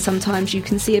angle, and then sometimes you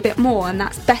can see a bit more, and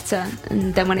that's better.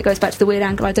 And then when it goes back to the weird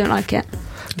angle, I don't like it.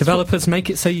 Developers make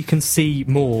it so you can see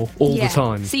more all the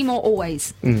time. See more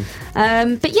always.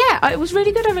 But yeah, it was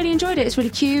really good. I really enjoyed it. It's really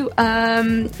cute.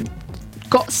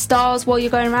 Got stars while you're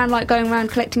going around, like going around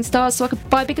collecting stars, so I could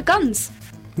buy bigger guns.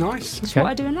 Nice. That's what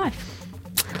I do in life.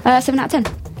 7 out of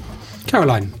 10.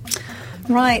 Caroline.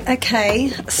 Right, okay.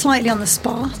 Slightly on the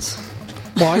spot.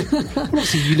 Why?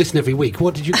 Obviously, you listen every week.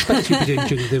 What did you expect to be doing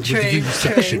during the review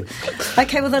section?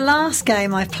 Okay, well, the last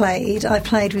game I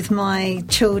played with my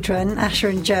children, Asher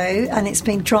and Joe, and it's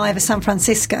been Driver San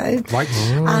Francisco. Right.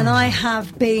 And I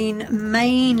have been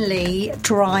mainly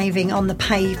driving on the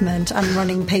pavement and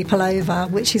running people over,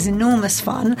 which is enormous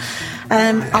fun.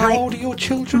 How old are your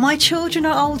children? My children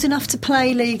are old enough to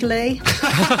play legally.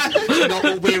 Not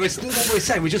what we're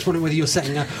saying. We're just wondering whether you're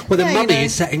setting whether Yeah, Mummy you know.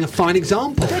 is setting a fine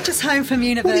example. They're just home from What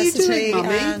are you university. doing,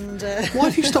 Mummy? And, Why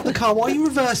have you stopped the car? Why are you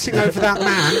reversing over that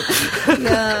man?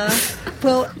 yeah.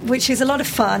 Well, which is a lot of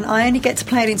fun. I only get to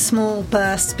play it in small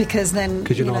bursts because then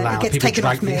 'Cause you're not allowed. it gets People taken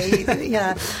off drag me.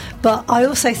 Yeah. But I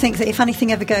also think that if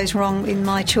anything ever goes wrong in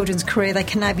my children's career, they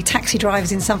can now be taxi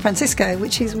drivers in San Francisco,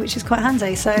 which is quite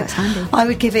handy. So That's handy. I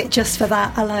would give it just for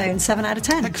that alone 7 out of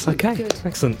 10. Excellent. Okay, Good.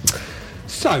 excellent.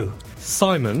 So,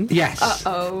 Simon, yes.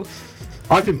 Uh-oh.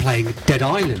 I've been playing Dead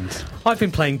Island. I've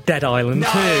been playing Dead Island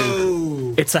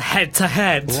too. It's a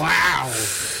head-to-head. Wow.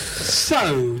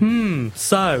 So,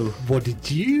 So, what did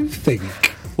you think?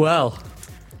 well,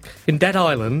 in Dead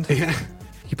Island, Yeah.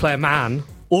 you play a man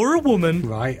or a woman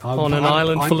Right. on an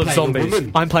island I'm full of playing a zombies.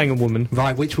 woman. I'm playing a woman.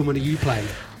 Right, which woman are you playing?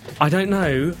 I don't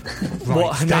know Right,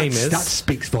 what her name is That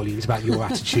speaks volumes about your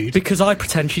attitude. because I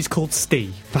pretend she's called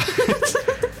Steve.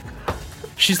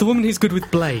 She's the woman who's good with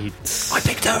blades. I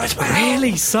picked her as well.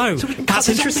 Really? So, So we can that's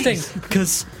cut the interesting zombies.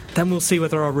 because then we'll see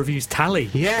whether our reviews tally.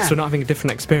 Yeah. So we're not having a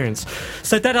different experience.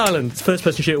 So, Dead Island,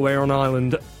 first-person shooter where you're on an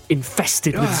island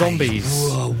infested with Right. zombies.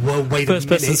 Whoa, wait a minute.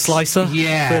 First-person slicer.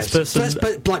 Yeah.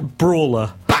 First-person like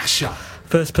brawler. Thrasher.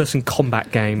 First-person combat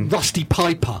game. Rusty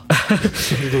Piper.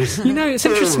 You know, it's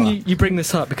interesting you bring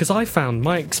this up, because I found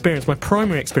my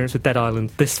primary experience with Dead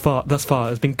Island thus far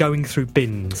has been going through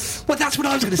bins. Well, that's what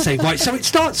I was going to say. Right, so it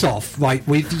starts off, right,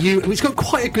 with you... It's got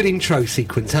quite a good intro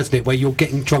sequence, hasn't it, where you're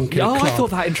getting drunk in a club. I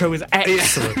thought that intro was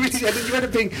excellent. Yeah, and then you end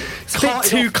up being... It's a bit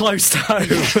too close to home.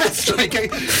 It's like, you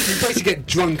basically get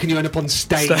drunk and you end up on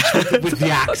stage with the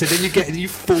axe, and then you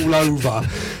fall over.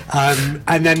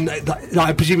 And then,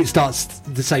 I presume it starts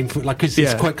the same, because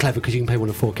it's quite clever, because you can play one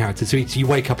of 4 characters. So you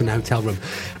wake up in a hotel room,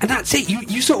 and that's it.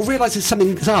 You sort of realise that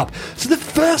something's up. So the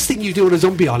first thing you do on a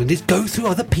zombie island is go through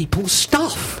other people's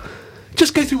stuff.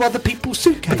 Just go through other people's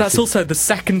suitcases. But that's also the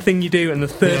second thing you do, and the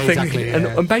third thing, exactly,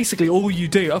 and basically all you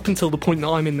do up until the point that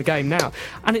I'm in the game now.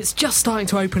 And it's just starting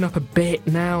to open up a bit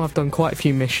now. I've done quite a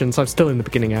few missions. I'm still in the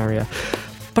beginning area.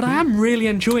 But I am really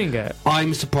enjoying it.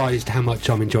 I'm surprised how much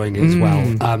I'm enjoying it as well.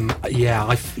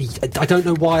 I don't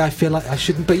know why I feel like I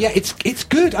shouldn't, but yeah, it's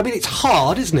good. I mean, it's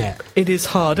hard, isn't it? It is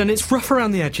hard, and it's rough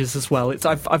around the edges as well.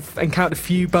 I've encountered a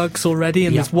few bugs already,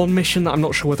 and there's one mission that I'm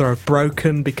not sure whether I've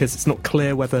broken, because it's not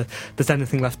clear whether there's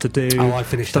anything left to do. Oh, I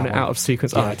finished done that it one. out of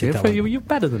sequence. Yeah, You're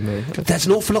better than me. There's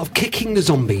an awful lot of kicking the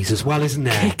zombies as well, isn't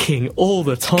there? Kicking all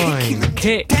the time.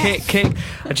 Kick, and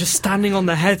just standing on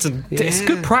their heads, and it's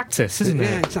good practice, isn't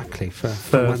it? Yeah, exactly. For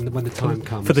when the time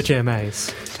comes. For the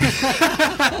GMAs.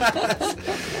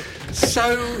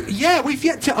 So yeah, I've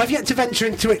yet to venture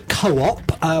into it co-op,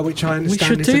 which I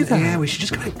understand. We should do that. Yeah, we should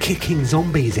just go kicking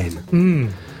zombies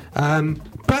in.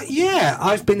 But yeah,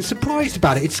 I've been surprised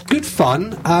about it. It's good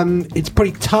fun. It's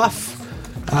pretty tough.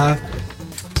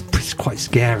 It's quite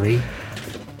scary.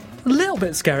 A little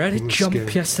bit scary. I did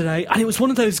jump yesterday, and it was one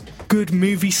of those good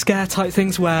movie scare type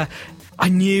things where I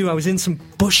knew I was in some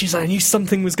bushes and I knew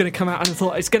something was going to come out, and I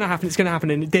thought it's going to happen,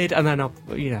 and it did. And then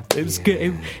it was good.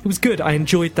 It was good. I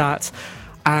enjoyed that,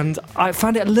 and I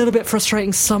found it a little bit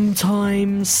frustrating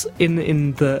sometimes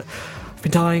in the I've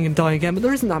been dying and dying again, but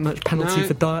there isn't that much penalty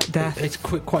for death. It's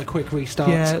quite quick restart.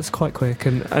 Yeah, it's quite quick,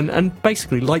 and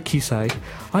basically, like you say,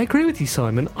 I agree with you,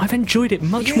 Simon. I've enjoyed it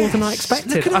much more than I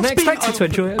expected. And I expected to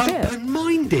enjoy it a bit.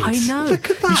 Open-minded. I know. Look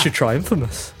at that. You should try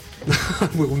Infamous. I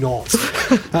will not.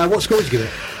 What score would you give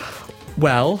it?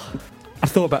 Well,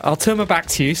 I'll turn my back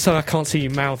to you so I can't see you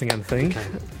mouthing anything. Okay.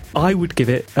 I would give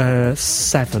it 7.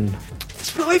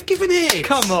 That's what I've given it.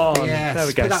 Come on. Yes. There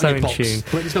we go. So in tune.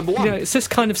 It's number 1. It's this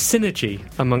kind of synergy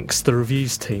amongst the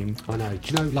reviews team. I know.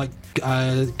 Do you know,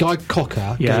 Guy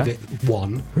Cocker gave it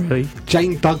 1. Really?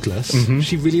 Jane Douglas,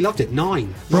 she really loved it.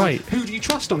 9. Right. Who do you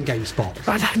trust on GameSpot?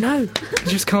 I don't know. You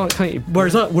just can't you?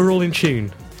 Whereas we're all in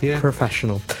tune. Yeah.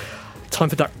 Professional. Time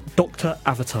for Dr.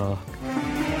 Avatar.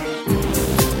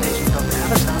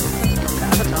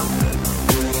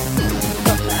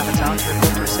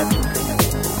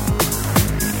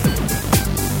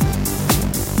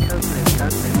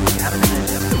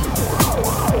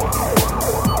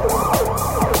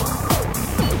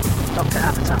 Dr.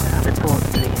 Avatar, report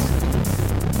please.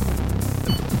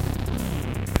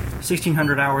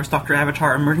 1600 hours, Dr.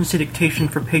 Avatar, emergency dictation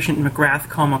for patient McGrath,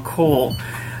 Cole.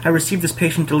 I received this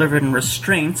patient delivered in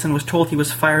restraints and was told he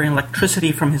was firing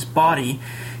electricity from his body.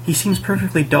 He seems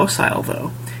perfectly docile,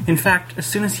 though. In fact, as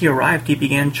soon as he arrived, he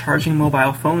began charging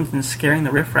mobile phones and scaring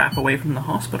the riffraff away from the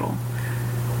hospital.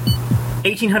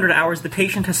 1800 hours, the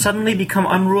patient has suddenly become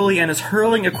unruly and is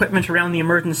hurling equipment around the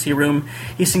emergency room.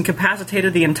 He's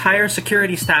incapacitated the entire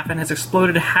security staff and has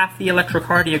exploded half the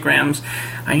electrocardiograms.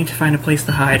 I need to find a place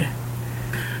to hide.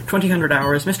 2000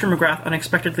 hours, Mr. McGrath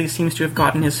unexpectedly seems to have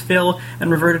gotten his fill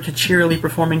and reverted to cheerily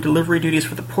performing delivery duties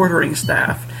for the portering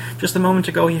staff. Just a moment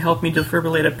ago, he helped me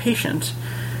defibrillate a patient.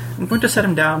 I'm going to set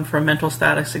him down for a mental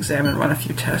status exam and run a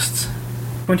few tests.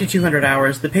 2200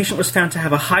 hours, the patient was found to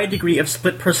have a high degree of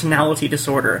split personality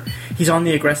disorder. He's on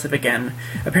the aggressive again.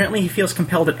 Apparently he feels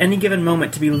compelled at any given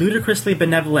moment to be ludicrously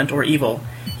benevolent or evil.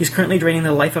 He's currently draining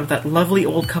the life of that lovely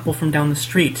old couple from down the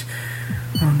street.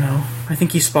 Oh no, I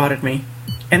think he spotted me.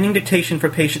 Ending dictation for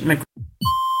patient McGrath.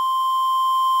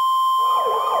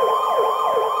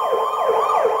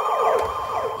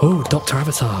 Oh, Dr.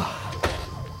 Avatar.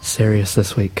 Serious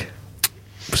this week.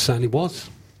 Certainly was.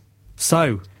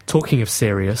 So, talking of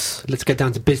serious, let's get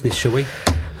down to business, shall we?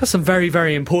 That's some very,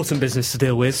 very important business to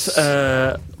deal with.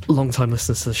 Long-time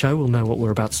listeners to the show will know what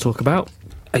we're about to talk about.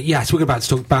 Yes, we're about to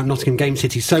talk about Nottingham Game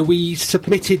City. So we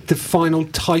submitted the final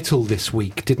title this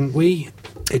week, didn't we?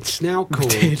 It's now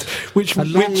called which A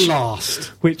Long Last.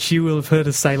 Which you will have heard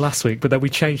us say last week, but then we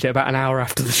changed it about an hour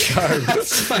after the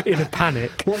show in a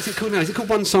panic. What is it called now? Is it called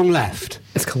One Song Left?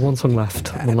 It's called One Song Left.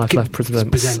 One Life Left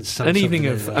presents an evening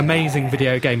of amazing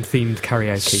video game themed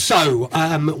karaoke. So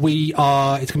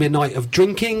it's going to be a night of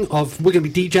drinking. We're going to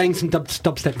be DJing some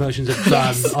dubstep versions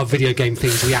of video game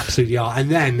themes. We absolutely are. And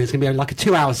then there's going to be like a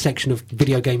 2-hour section of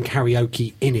video game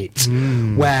karaoke in it,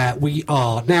 where we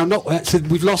are now not. So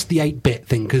we've lost the 8-bit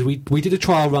thing because we did a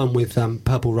trial run with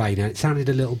Purple Rain and it sounded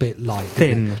a little bit light,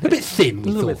 thin, a bit thin. A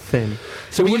little bit thin.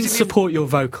 So we didn't support your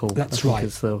vocal. That's right.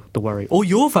 Is the worry, or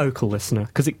your vocal, listener,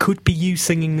 because it could be you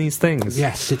singing these things.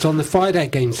 Yes, it's on the Friday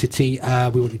at Game City.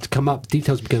 We want you to come up.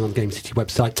 Details will be going on the Game City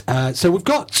website. So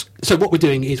what we're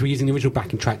doing is we're using the original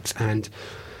backing tracks, and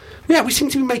we seem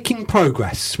to be making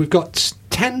progress. We've got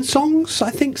 10 songs, I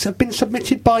think, have been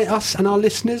submitted by us and our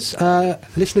listeners.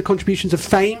 Listener contributions of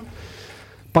Fame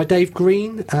by Dave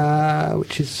Green,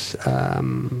 which has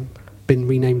been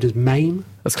renamed as MAME.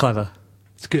 That's clever.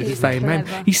 It's good. It's very MAME.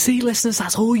 You see, listeners,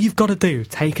 that's all you've got to do.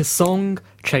 Take a song,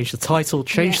 change the title,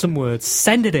 change some words,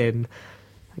 send it in.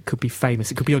 It could be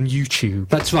famous. It could be on YouTube.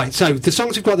 That's right. So the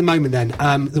songs we've got at the moment then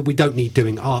that we don't need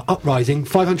doing are Uprising,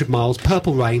 500 Miles,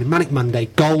 Purple Rain, Manic Monday,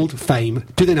 Gold, Fame,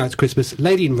 Do They Know It's Christmas,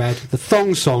 Lady in Red, The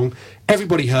Thong Song,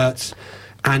 Everybody Hurts,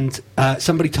 and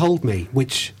Somebody Told Me,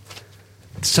 which...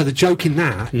 So the joke in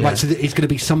that, right, so it's going to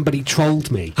be Somebody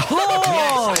Trolled Me. Oh!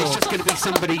 Yes, it's just going to be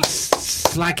somebody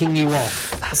slagging you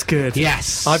off. That's good.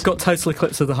 Yes. I've got Total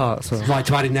Eclipse of the Heart. So. Right,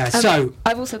 to add in there. So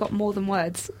I've also got More Than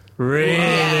Words. Really?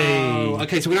 Oh,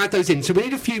 okay, so we're going to add those in. So we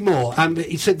need a few more.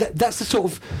 So that's the sort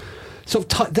of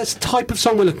that's the type of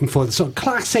song we're looking for. The sort of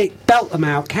classic, belt them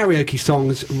out, karaoke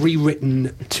songs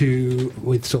rewritten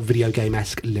with sort of video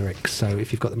game-esque lyrics. So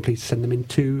if you've got them, please send them in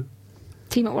to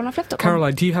team@onelifeleft.com.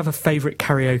 Caroline, do you have a favourite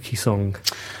karaoke song?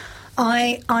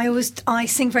 I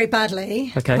sing very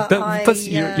badly. Okay, but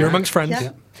you're amongst friends.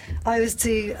 Yeah. I always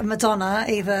do Madonna,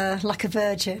 either Like a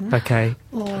Virgin. Okay.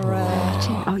 Or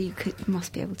you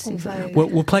must be able to do that.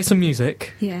 We'll play some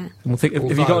music. Yeah. And we'll think.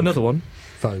 Have you got another one?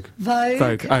 Vogue.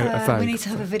 Vogue. Vogue. We need to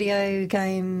have a video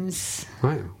games.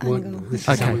 Right. Well, this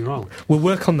is how we roll. We'll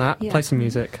work on that. Play some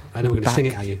music. I know we're going to sing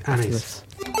it at you. Annie's.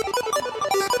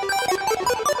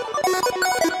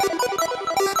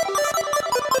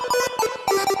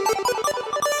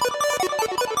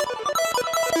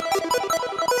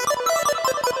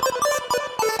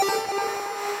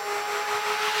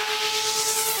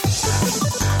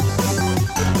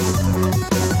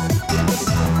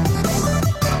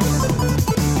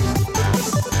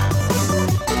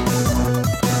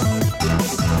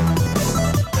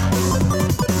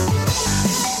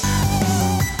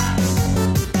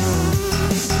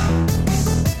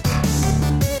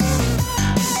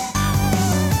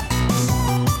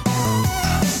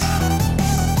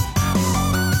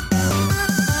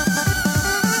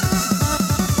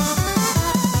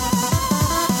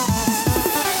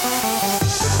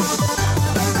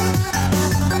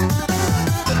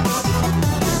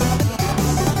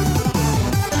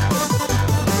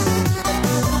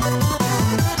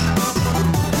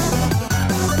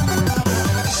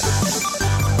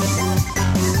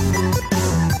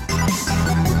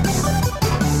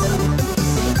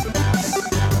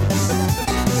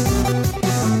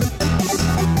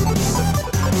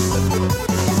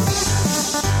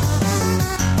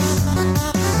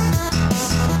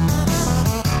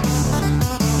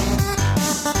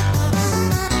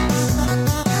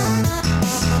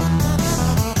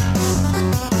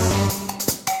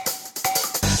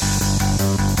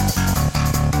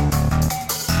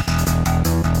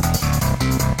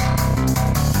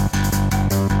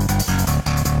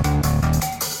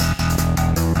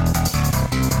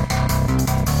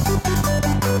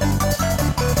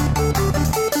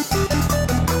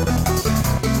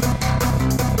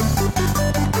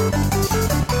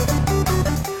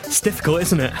 Difficult,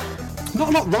 isn't it? Not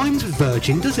a lot rhymes with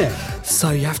virgin, does it?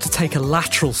 So you have to take a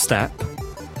lateral step,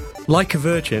 like a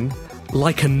virgin,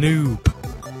 like a noob.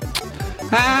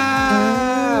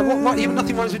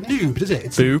 Nothing rhymes with noob, does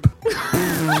it? Boob.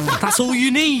 That's all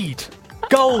you need.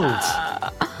 Gold. I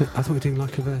thought we were doing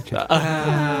like a virgin.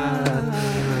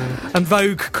 And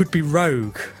Vogue could be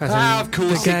rogue. Of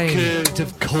course it could.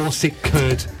 Of course it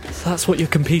could. So that's what you're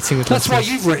competing with. That's why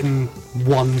you've written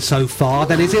one so far,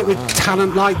 then, is it? With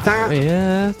talent like that?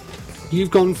 Yeah. You've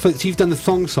done the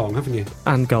thong song, haven't you?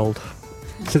 And gold.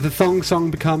 So the thong song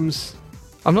becomes...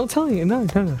 I'm not telling you, no.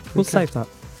 We'll save that.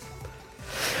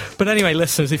 But anyway,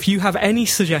 listeners, if you have any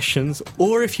suggestions,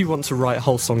 or if you want to write a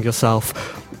whole song yourself,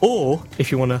 or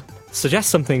if you want to suggest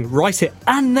something, write it,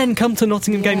 and then come to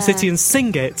Nottingham Game City and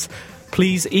sing it,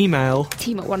 please email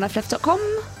team@onelifeleft.com,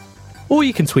 or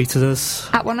you can tweet at us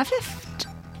at onelifeleft,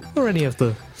 or any of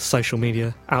the social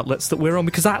media outlets that we're on,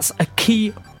 because that's a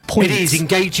key point. It is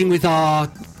engaging with our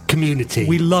community.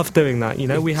 We love doing that, you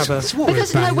know. We have a...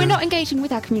 Because no, we're not engaging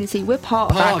with our community, we're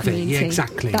part of our community. Yeah,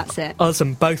 exactly. That's it. Us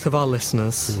and both of our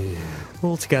listeners,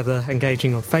 all together,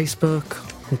 engaging on Facebook,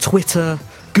 on Twitter,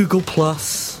 Google+,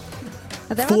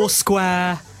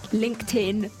 Foursquare,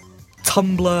 LinkedIn,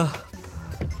 Tumblr,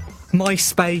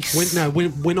 MySpace.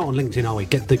 We're not on LinkedIn, are we?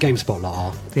 The GameSpot lot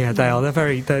are. Yeah, they are.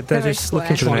 They're just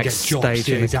looking to the next stage.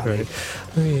 Yeah, exactly.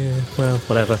 Oh, yeah, well,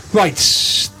 whatever. Right,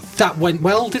 that went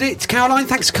well, did it? Caroline,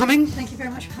 thanks for coming. Thank you very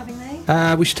much for having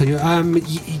me. We should tell you,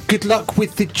 good luck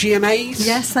with the GMAs.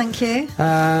 Yes, thank you.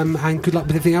 And good luck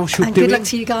with everything else you're and doing. good luck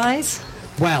to you guys.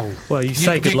 Well, you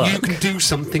say good luck. You can do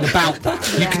something about that.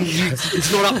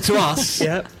 It's not up to us.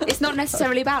 Yep. It's not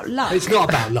necessarily about luck. It's not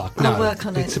about luck. No. I'll work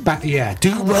on it. It's about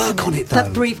do work on it though.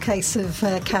 That briefcase of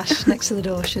cash next to the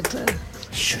door should.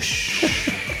 Shush.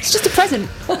 It's just a present.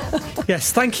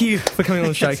 Yes, thank you for coming on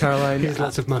the show, Caroline. Here's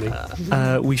lots of money.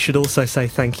 We should also say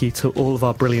thank you to all of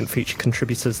our brilliant feature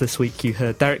contributors this week. You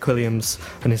heard Derek Williams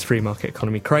and his Free Market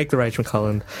Economy, Craig the Rage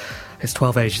McCullen, his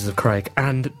 12 Ages of Craig,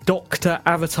 and Dr.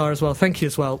 Avatar as well. Thank you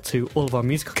as well to all of our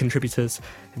musical contributors.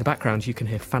 In the background, you can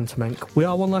hear Phantom Inc. We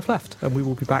are One Life Left, and we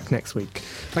will be back next week.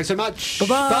 Thanks so much.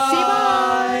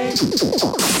 Bye-bye. See you,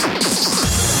 bye.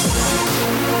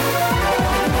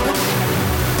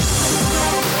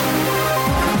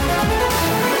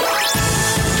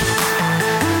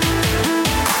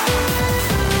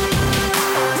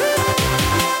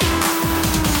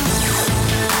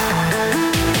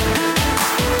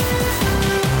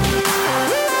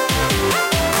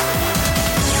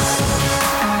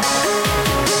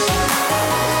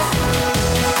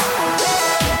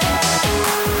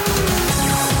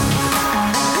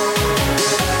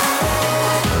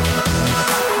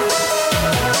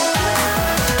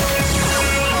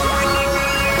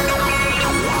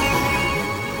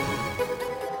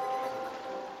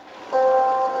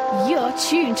 You're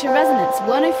tuned to Resonance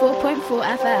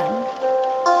 104.4 FM.